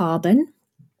to carbon.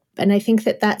 And I think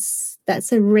that's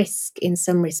a risk in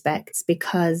some respects,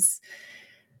 because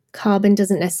carbon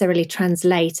doesn't necessarily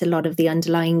translate a lot of the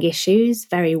underlying issues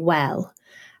very well.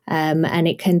 And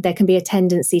there can be a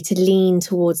tendency to lean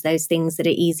towards those things that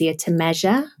are easier to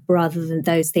measure rather than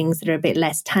those things that are a bit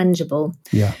less tangible.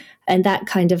 Yeah. And that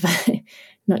kind of,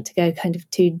 not to go kind of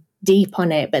too deep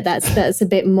on it, but that's a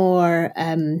bit more,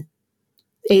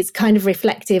 it's kind of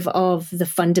reflective of the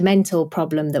fundamental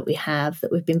problem that we have,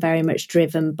 that we've been very much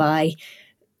driven by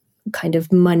kind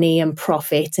of money and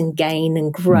profit and gain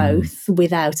and growth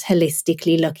without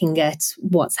holistically looking at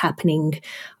what's happening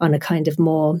on a kind of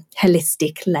more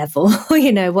holistic level,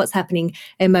 what's happening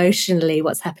emotionally,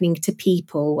 what's happening to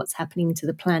people, what's happening to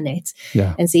the planet.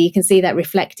 Yeah. And so you can see that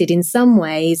reflected in some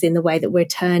ways in the way that we're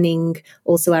turning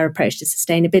also our approach to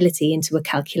sustainability into a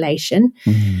calculation.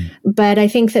 But I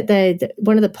think that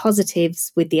one of the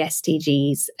positives with the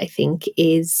SDGs, I think,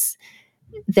 is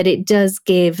that it does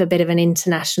give a bit of an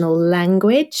international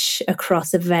language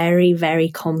across a very, very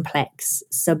complex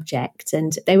subject.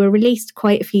 And they were released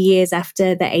quite a few years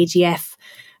after the AGF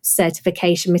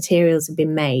certification materials have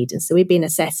been made. And so we've been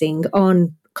assessing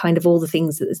on kind of all the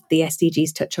things that the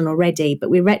SDGs touch on already, but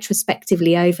we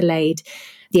retrospectively overlaid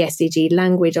the SDG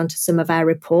language onto some of our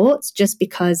reports, just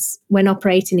because when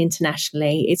operating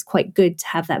internationally, it's quite good to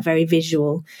have that very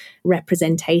visual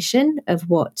representation of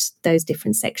what those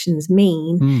different sections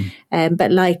mean.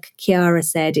 But like Chiara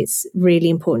said, it's really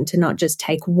important to not just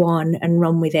take one and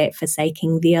run with it,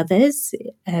 forsaking the others.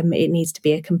 It needs to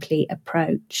be a complete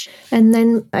approach. And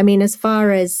then, as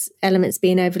far as elements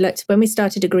being overlooked, when we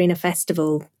started a Greener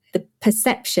Festival, the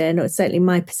perception, or certainly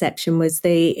my perception, was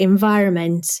the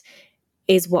environment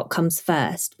is what comes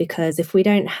first, because if we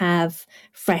don't have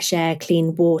fresh air,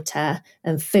 clean water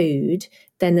and food,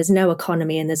 then there's no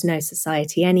economy and there's no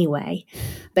society anyway.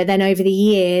 But then over the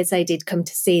years, I did come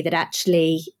to see that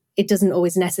actually it doesn't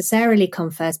always necessarily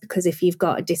come first, because if you've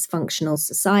got a dysfunctional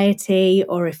society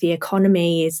or if the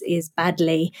economy is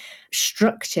badly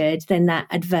structured, then that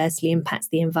adversely impacts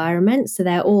the environment. So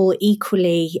they're all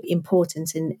equally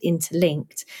important and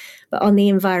interlinked. But on the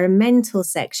environmental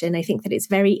section, I think that it's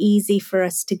very easy for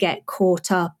us to get caught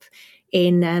up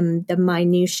in the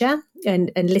minutiae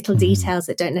and little details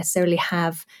that don't necessarily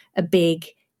have a big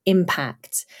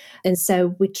impact. And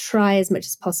so we try as much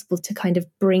as possible to kind of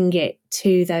bring it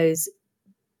to those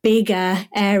bigger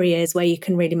areas where you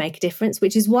can really make a difference,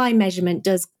 which is why measurement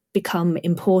does become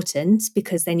important,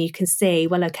 because then you can see,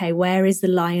 well, okay, where is the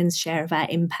lion's share of our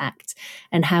impact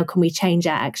and how can we change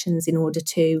our actions in order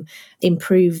to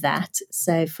improve that?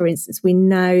 So, for instance, we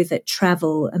know that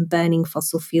travel and burning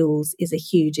fossil fuels is a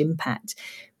huge impact.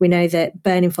 We know that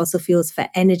burning fossil fuels for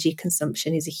energy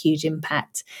consumption is a huge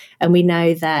impact. And we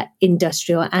know that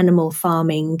industrial animal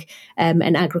farming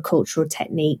and agricultural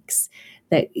techniques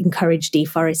that encourage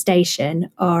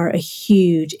deforestation are a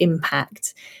huge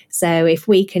impact. So if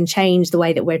we can change the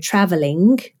way that we're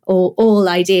traveling, all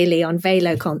ideally on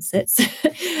Velo concerts,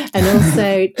 and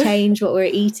also change what we're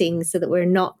eating so that we're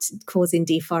not causing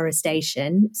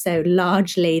deforestation. So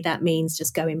largely that means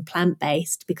just going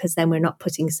plant-based, because then we're not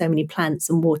putting so many plants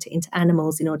and water into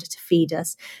animals in order to feed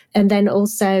us. And then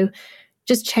also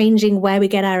just changing where we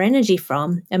get our energy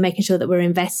from and making sure that we're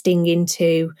investing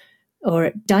into,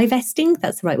 or divesting,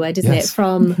 that's the right word, isn't it,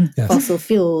 from fossil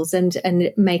fuels, and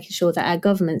making sure that our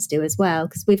governments do as well,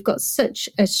 because we've got such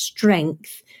a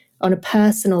strength on a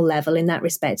personal level in that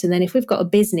respect. And then if we've got a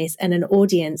business and an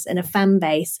audience and a fan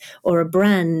base or a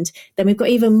brand, then we've got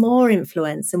even more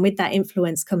influence. And with that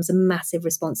influence comes a massive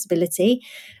responsibility.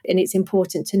 And it's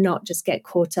important to not just get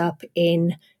caught up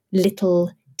in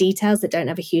little details that don't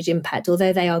have a huge impact,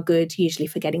 although they are good usually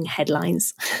for getting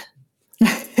headlines.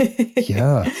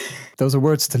 Yeah, those are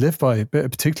words to live by,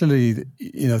 particularly,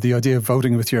 the idea of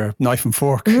voting with your knife and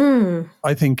fork.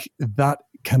 I think that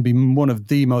can be one of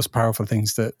the most powerful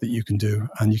things that you can do.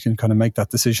 And you can kind of make that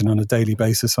decision on a daily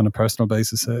basis, on a personal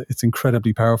basis. It's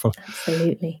incredibly powerful.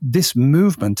 Absolutely. This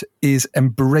movement is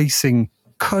embracing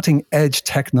cutting edge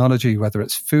technology, whether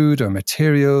it's food or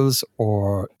materials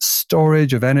or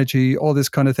storage of energy, all this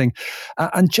kind of thing.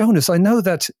 And Jonas, I know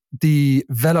that the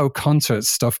Velo concert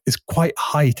stuff is quite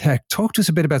high tech. Talk to us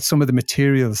a bit about some of the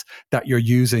materials that you're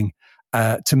using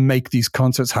to make these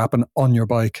concerts happen on your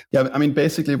bike. Yeah, I mean,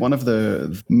 basically one of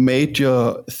the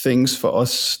major things for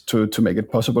us to make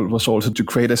it possible was also to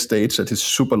create a stage that is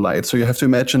super light. So you have to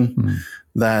imagine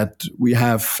that we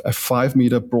have a 5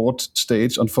 meter broad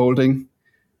stage unfolding,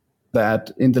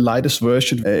 that in the lightest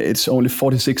version, it's only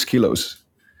 46 kilos.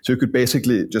 So you could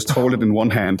basically just hold it in one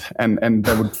hand and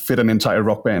that would fit an entire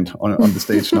rock band on the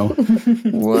stage now.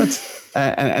 What?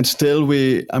 And still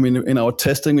in our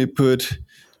testing, we put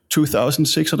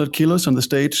 2,600 kilos on the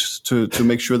stage to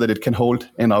make sure that it can hold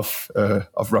enough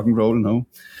of rock and roll now.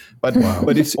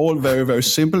 But it's all very, very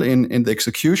simple in the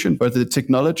execution. But the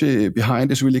technology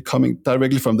behind is really coming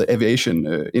directly from the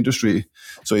aviation industry.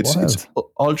 So it's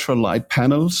ultra light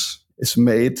panels is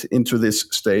made into this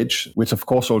stage, which of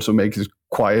course also makes it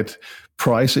quite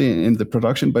pricey in the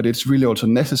production, but it's really also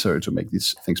necessary to make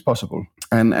these things possible.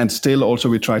 And still also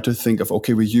we try to think of,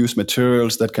 okay, we use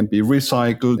materials that can be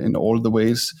recycled in all the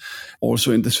ways.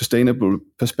 Also in the sustainable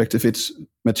perspective, it's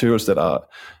materials that are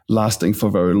lasting for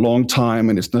a very long time,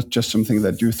 and it's not just something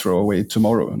that you throw away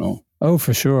tomorrow, you know. Oh,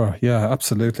 for sure. Yeah,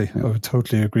 absolutely. I would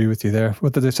totally agree with you there.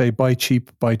 What did they say? Buy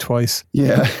cheap, buy twice.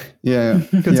 Yeah.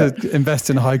 Good to invest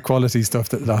in high quality stuff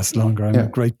that lasts longer. I'm a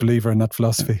great believer in that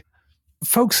philosophy.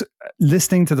 Folks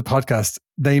listening to the podcast,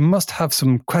 they must have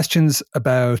some questions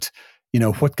about,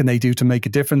 what can they do to make a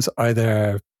difference,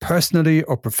 either personally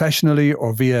or professionally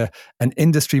or via an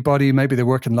industry body. Maybe they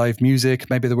work in live music.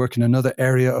 Maybe they work in another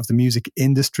area of the music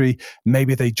industry.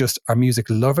 Maybe they just are music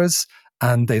lovers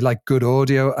and they like good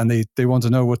audio and they want to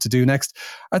know what to do next.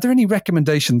 Are there any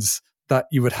recommendations that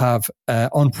you would have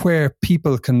on where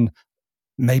people can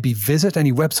maybe visit,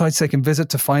 any websites they can visit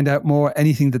to find out more,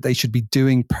 anything that they should be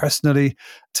doing personally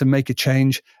to make a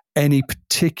change, any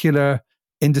particular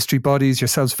industry bodies,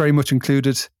 yourselves very much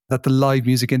included, that the live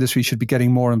music industry should be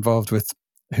getting more involved with?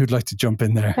 Who'd like to jump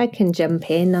in there? I can jump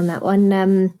in on that one.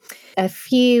 A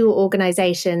few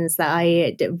organisations that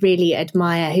I really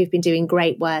admire who've been doing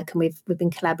great work, and we've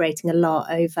been collaborating a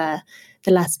lot over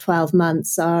the last 12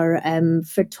 months are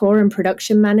for tour and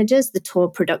production managers, the Tour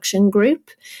Production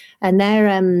Group. And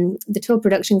they're the Tour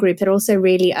Production Group, they're also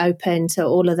really open to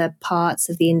all of the parts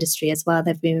of the industry as well.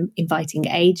 They've been inviting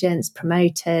agents,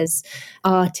 promoters,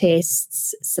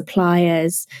 artists,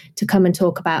 suppliers to come and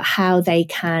talk about how they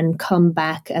can come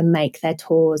back and make their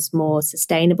tours more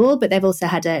sustainable. But they've also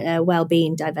had a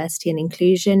wellbeing, diversity and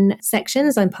inclusion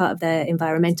sections. I'm part of the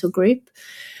environmental group.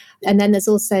 And then there's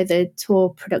also the Tour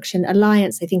Production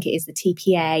Alliance, I think it is the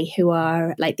TPA, who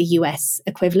are like the US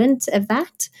equivalent of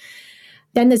that.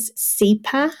 Then there's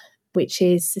SEPA, which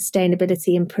is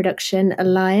Sustainability and Production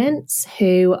Alliance,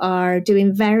 who are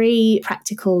doing very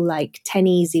practical, like 10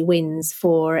 easy wins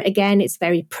for, again, it's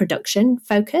very production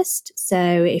focused. So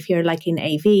if you're like in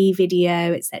AV,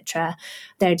 video, etc.,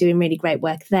 they're doing really great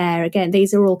work there. Again,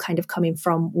 these are all kind of coming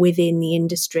from within the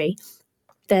industry.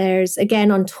 There's,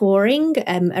 again, on touring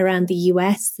around the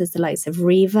US, there's the likes of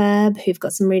Reverb, who've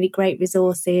got some really great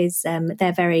resources.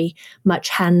 They're very much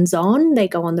hands-on. They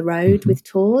go on the road with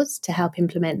tours to help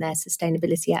implement their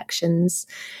sustainability actions.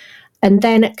 And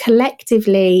then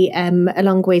collectively,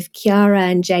 along with Chiara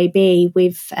and JB,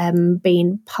 we've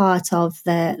been part of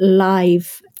the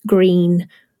Live Green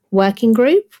working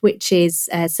group, which is,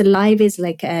 so Live is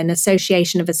like an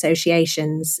association of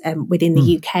associations within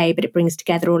the UK, but it brings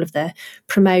together all of the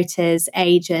promoters,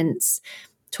 agents,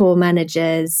 tour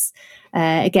managers,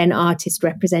 again, artist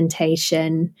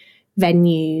representation,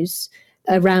 venues,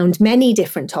 around many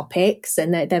different topics,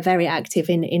 and they're very active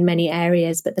in many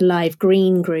areas, but the Live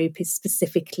Green group is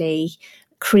specifically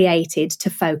created to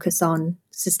focus on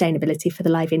sustainability for the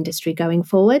live industry going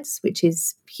forwards, which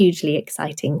is hugely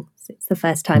exciting. It's the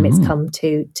first time it's come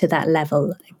to that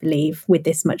level, I believe, with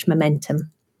this much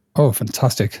momentum. Oh,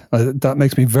 fantastic. That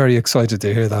makes me very excited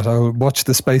to hear that. I'll watch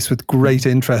the space with great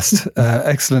interest.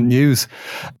 Excellent news.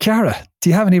 Chiara, do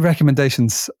you have any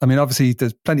recommendations? I mean, obviously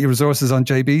there's plenty of resources on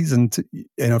JB's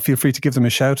and feel free to give them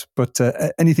a shout, but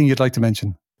anything you'd like to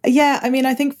mention? Yeah, I mean,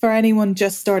 I think for anyone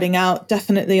just starting out,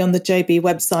 definitely on the JB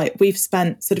website, we've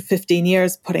spent sort of 15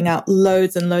 years putting out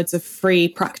loads and loads of free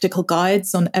practical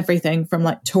guides on everything from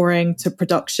like touring to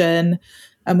production.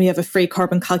 And we have a free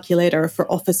carbon calculator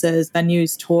for offices,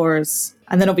 venues, tours.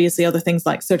 And then obviously other things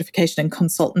like certification and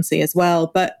consultancy as well.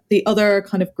 But the other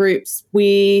kind of groups,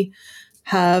 we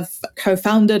have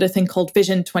co-founded a thing called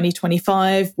Vision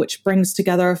 2025, which brings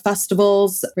together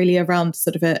festivals really around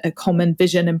sort of a common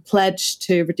vision and pledge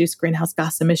to reduce greenhouse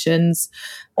gas emissions.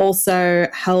 Also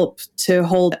help to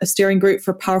hold a steering group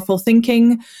for powerful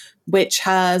thinking, which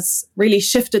has really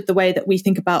shifted the way that we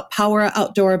think about power at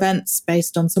outdoor events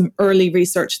based on some early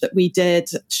research that we did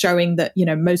showing that,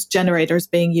 most generators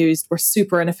being used were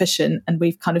super inefficient. And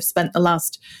we've kind of spent the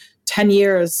last 10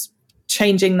 years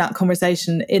changing that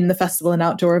conversation in the festival and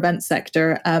outdoor event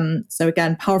sector. So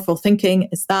again, powerful thinking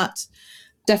is that.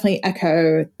 Definitely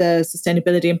echo the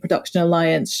Sustainability and Production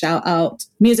Alliance shout out.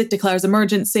 Music Declares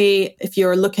Emergency. If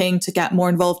you're looking to get more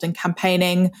involved in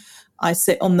campaigning, I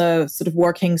sit on the sort of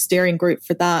working steering group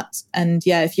for that. And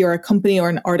yeah, if you're a company or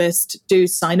an artist, do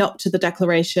sign up to the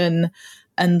declaration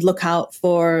and look out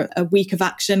for a week of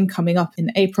action coming up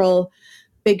in April.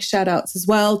 Big shout outs as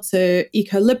well to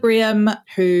Equilibrium,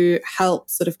 who help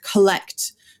sort of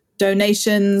collect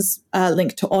donations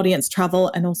linked to audience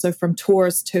travel and also from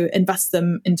tours to invest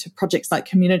them into projects like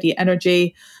community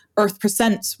energy.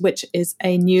 Earth%, which is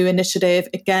a new initiative,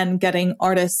 again, getting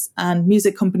artists and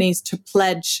music companies to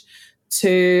pledge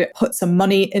to put some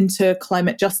money into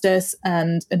climate justice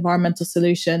and environmental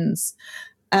solutions.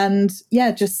 And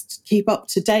yeah, just keep up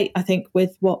to date, I think,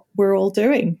 with what we're all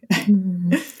doing.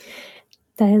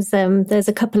 There's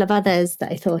a couple of others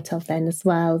that I thought of then as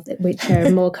well, which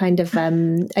are more kind of,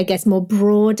 more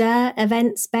broader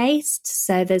events based.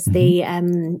 So there's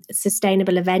the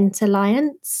Sustainable Event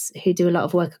Alliance, who do a lot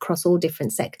of work across all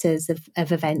different sectors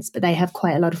of events, but they have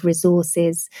quite a lot of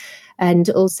resources. And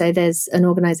also there's an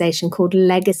organisation called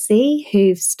Legacy,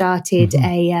 who've started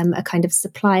a kind of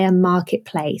supplier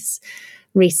marketplace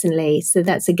recently. So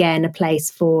that's again a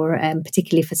place for,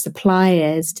 particularly for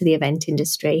suppliers to the event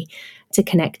industry, to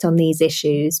connect on these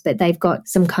issues. But they've got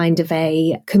some kind of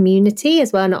a community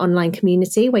as well, an online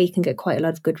community where you can get quite a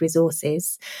lot of good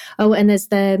resources. Oh, and there's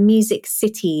the Music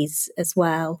Cities as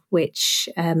well, which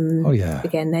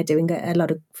again, they're doing a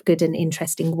lot of good and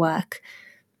interesting work.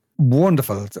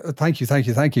 Wonderful. Thank you.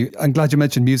 I'm glad you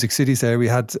mentioned Music Cities there. We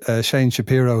had Shane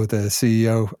Shapiro, the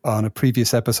CEO, on a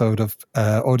previous episode of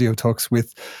Audio Talks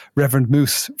with Reverend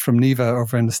Moose from Neva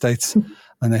over in the States.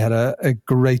 And they had a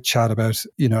great chat about,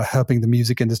 helping the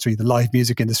music industry, the live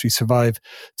music industry survive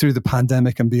through the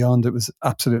pandemic and beyond. It was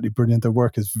absolutely brilliant. Their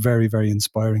work is very, very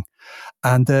inspiring.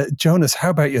 And Jonas, how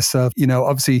about yourself?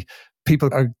 Obviously, people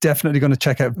are definitely going to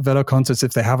check out Velo Concerts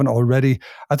if they haven't already.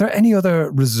 Are there any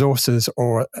other resources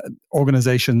or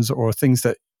organizations or things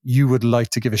that you would like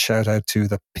to give a shout out to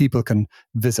that people can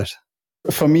visit?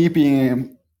 For me,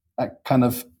 being kind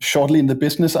of shortly in the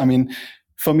business,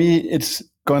 for me, it's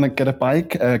going to get a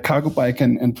bike, a cargo bike,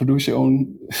 and produce your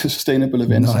own sustainable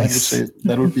events. Nice. I would say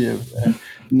that would be a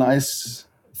nice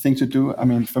thing to do.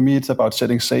 For me, it's about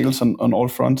setting sails on all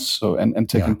fronts, and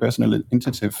taking personal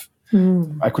initiative.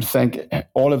 I could thank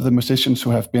all of the musicians who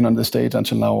have been on the stage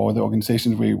until now, or the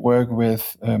organizations we work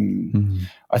with.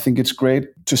 I think it's great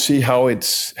to see how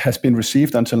it has been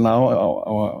received until now,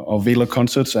 our Velo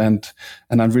Concerts, and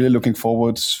I'm really looking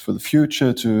forward for the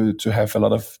future to have a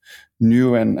lot of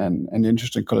new and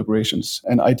interesting collaborations.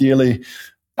 And ideally,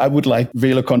 I would like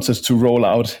Velo Concerts to roll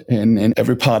out in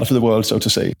every part of the world, so to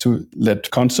say, to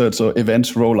let concerts or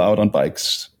events roll out on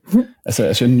bikes. As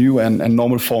a new and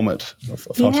normal format of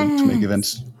how to make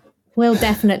events. We'll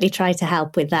definitely try to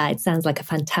help with that. It sounds like a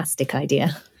fantastic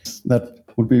idea. That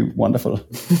would be wonderful.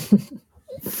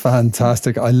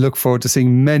 Fantastic. I look forward to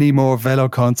seeing many more Velo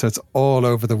Concerts all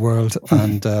over the world.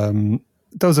 And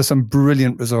those are some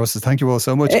brilliant resources. Thank you all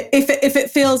so much. If it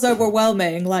feels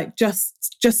overwhelming, just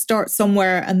start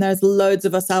somewhere, and there's loads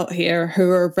of us out here who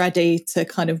are ready to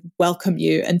kind of welcome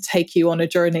you and take you on a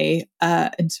journey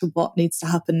into what needs to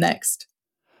happen next.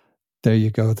 There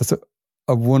you go. That's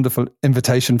a wonderful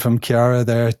invitation from Chiara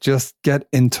there. Just get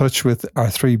in touch with our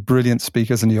three brilliant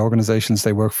speakers and the organizations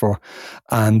they work for,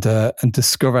 and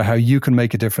discover how you can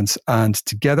make a difference. And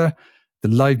together, the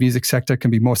live music sector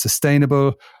can be more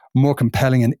sustainable, more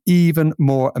compelling, and even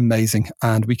more amazing.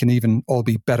 And we can even all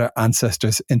be better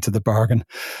ancestors into the bargain.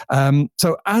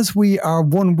 So as we are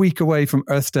 1 week away from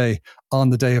Earth Day on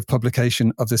the day of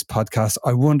publication of this podcast,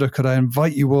 I wonder, could I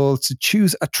invite you all to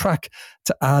choose a track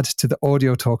to add to the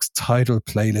Audio Talks title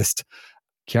playlist?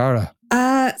 Chiara?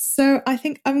 So I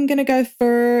think I'm going to go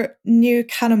for New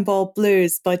Cannonball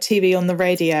Blues by TV on the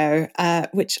Radio,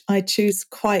 which I choose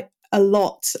quite a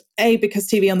lot, because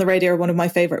TV on the Radio are one of my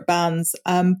favorite bands,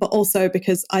 but also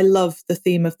because I love the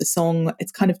theme of the song.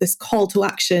 It's kind of this call to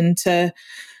action to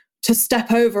to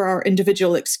step over our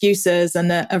individual excuses,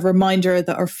 and a reminder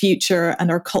that our future and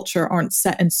our culture aren't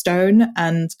set in stone,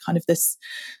 and kind of this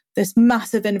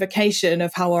massive invocation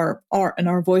of how our art and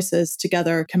our voices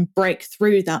together can break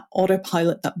through that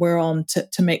autopilot that we're on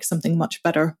to make something much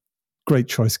better. Great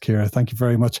choice, Ciara. Thank you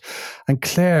very much. And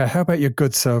Claire, how about your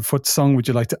good self? What song would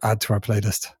you like to add to our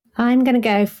playlist? I'm going to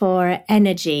go for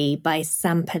Energy by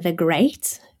Sampa the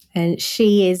Great. And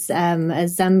she is a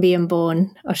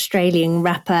Zambian-born Australian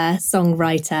rapper,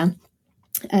 songwriter.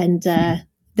 And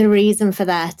the reason for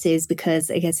that is because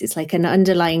I guess it's like an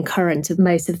underlying current of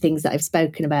most of the things that I've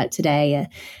spoken about today.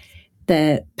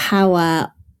 The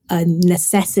power and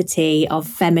necessity of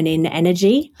feminine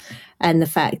energy, and the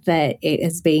fact that it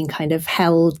has been kind of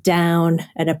held down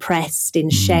and oppressed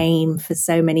in shame for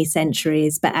so many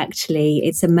centuries, but actually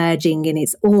it's emerging in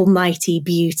its almighty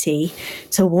beauty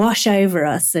to wash over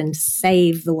us and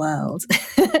save the world.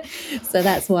 So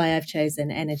that's why I've chosen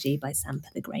Energy by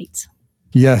Sampa the Great.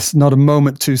 Yes, not a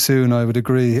moment too soon, I would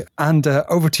agree. And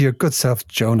over to your good self,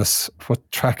 Jonas. What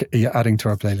track are you adding to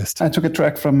our playlist? I took a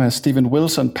track from Steven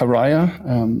Wilson, Pariah.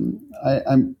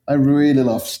 I really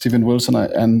love Steven Wilson,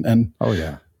 and oh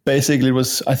yeah, basically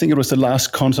I think it was the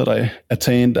last concert I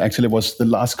attained. Actually, it was the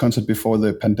last concert before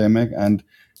the pandemic, and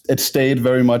it stayed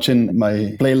very much in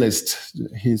my playlist.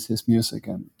 His music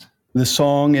and the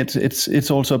song. It's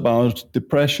also about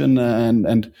depression,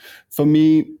 and for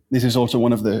me, this is also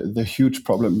one of the huge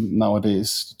problem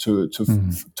nowadays to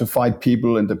fight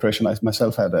people in depression. I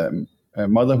myself had a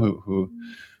mother who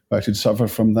actually suffered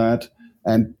from that,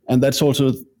 and that's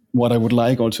also what I would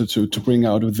like also to bring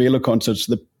out with Velo concerts,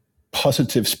 the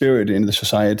positive spirit in the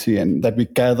society, and that we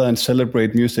gather and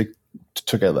celebrate music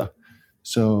together.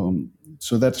 So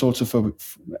that's also for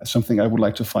something I would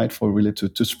like to fight for, really,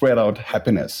 to spread out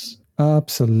happiness.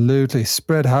 Absolutely.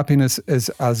 Spread happiness is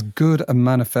as good a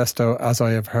manifesto as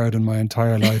I have heard in my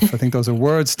entire life. I think those are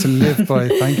words to live by.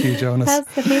 Thank you, Jonas.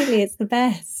 Absolutely. It's the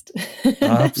best.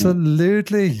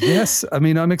 Absolutely. Yes. I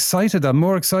mean, I'm excited. I'm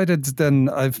more excited than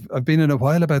I've been in a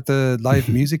while about the live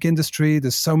music industry.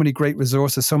 There's so many great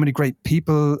resources, so many great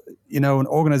people, and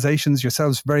organizations,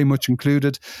 yourselves very much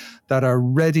included, that are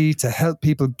ready to help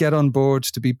people get on board,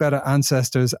 to be better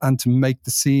ancestors, and to make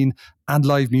the scene and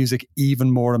live music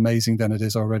even more amazing than it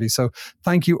is already. So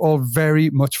thank you all very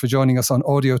much for joining us on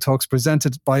Audio Talks,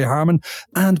 presented by Harman.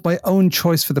 And my own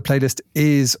choice for the playlist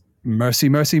is Mercy,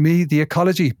 Mercy Me, The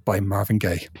Ecology by Marvin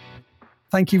Gaye.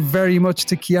 Thank you very much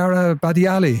to Ciara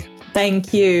Badiali.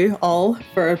 Thank you all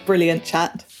for a brilliant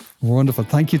chat. Wonderful.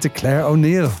 Thank you to Claire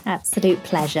O'Neill. Absolute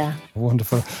pleasure.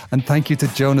 Wonderful. And thank you to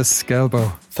Jonas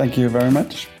Skelbo. Thank you very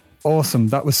much. Awesome.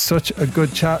 That was such a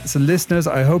good chat. So listeners,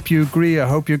 I hope you agree. I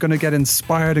hope you're going to get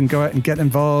inspired and go out and get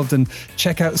involved and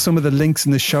check out some of the links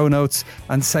in the show notes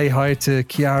and say hi to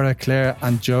Ciara, Claire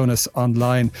and Jonas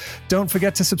online. Don't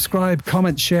forget to subscribe,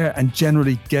 comment, share and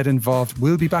generally get involved.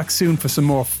 We'll be back soon for some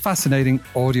more fascinating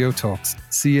audio talks.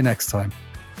 See you next time.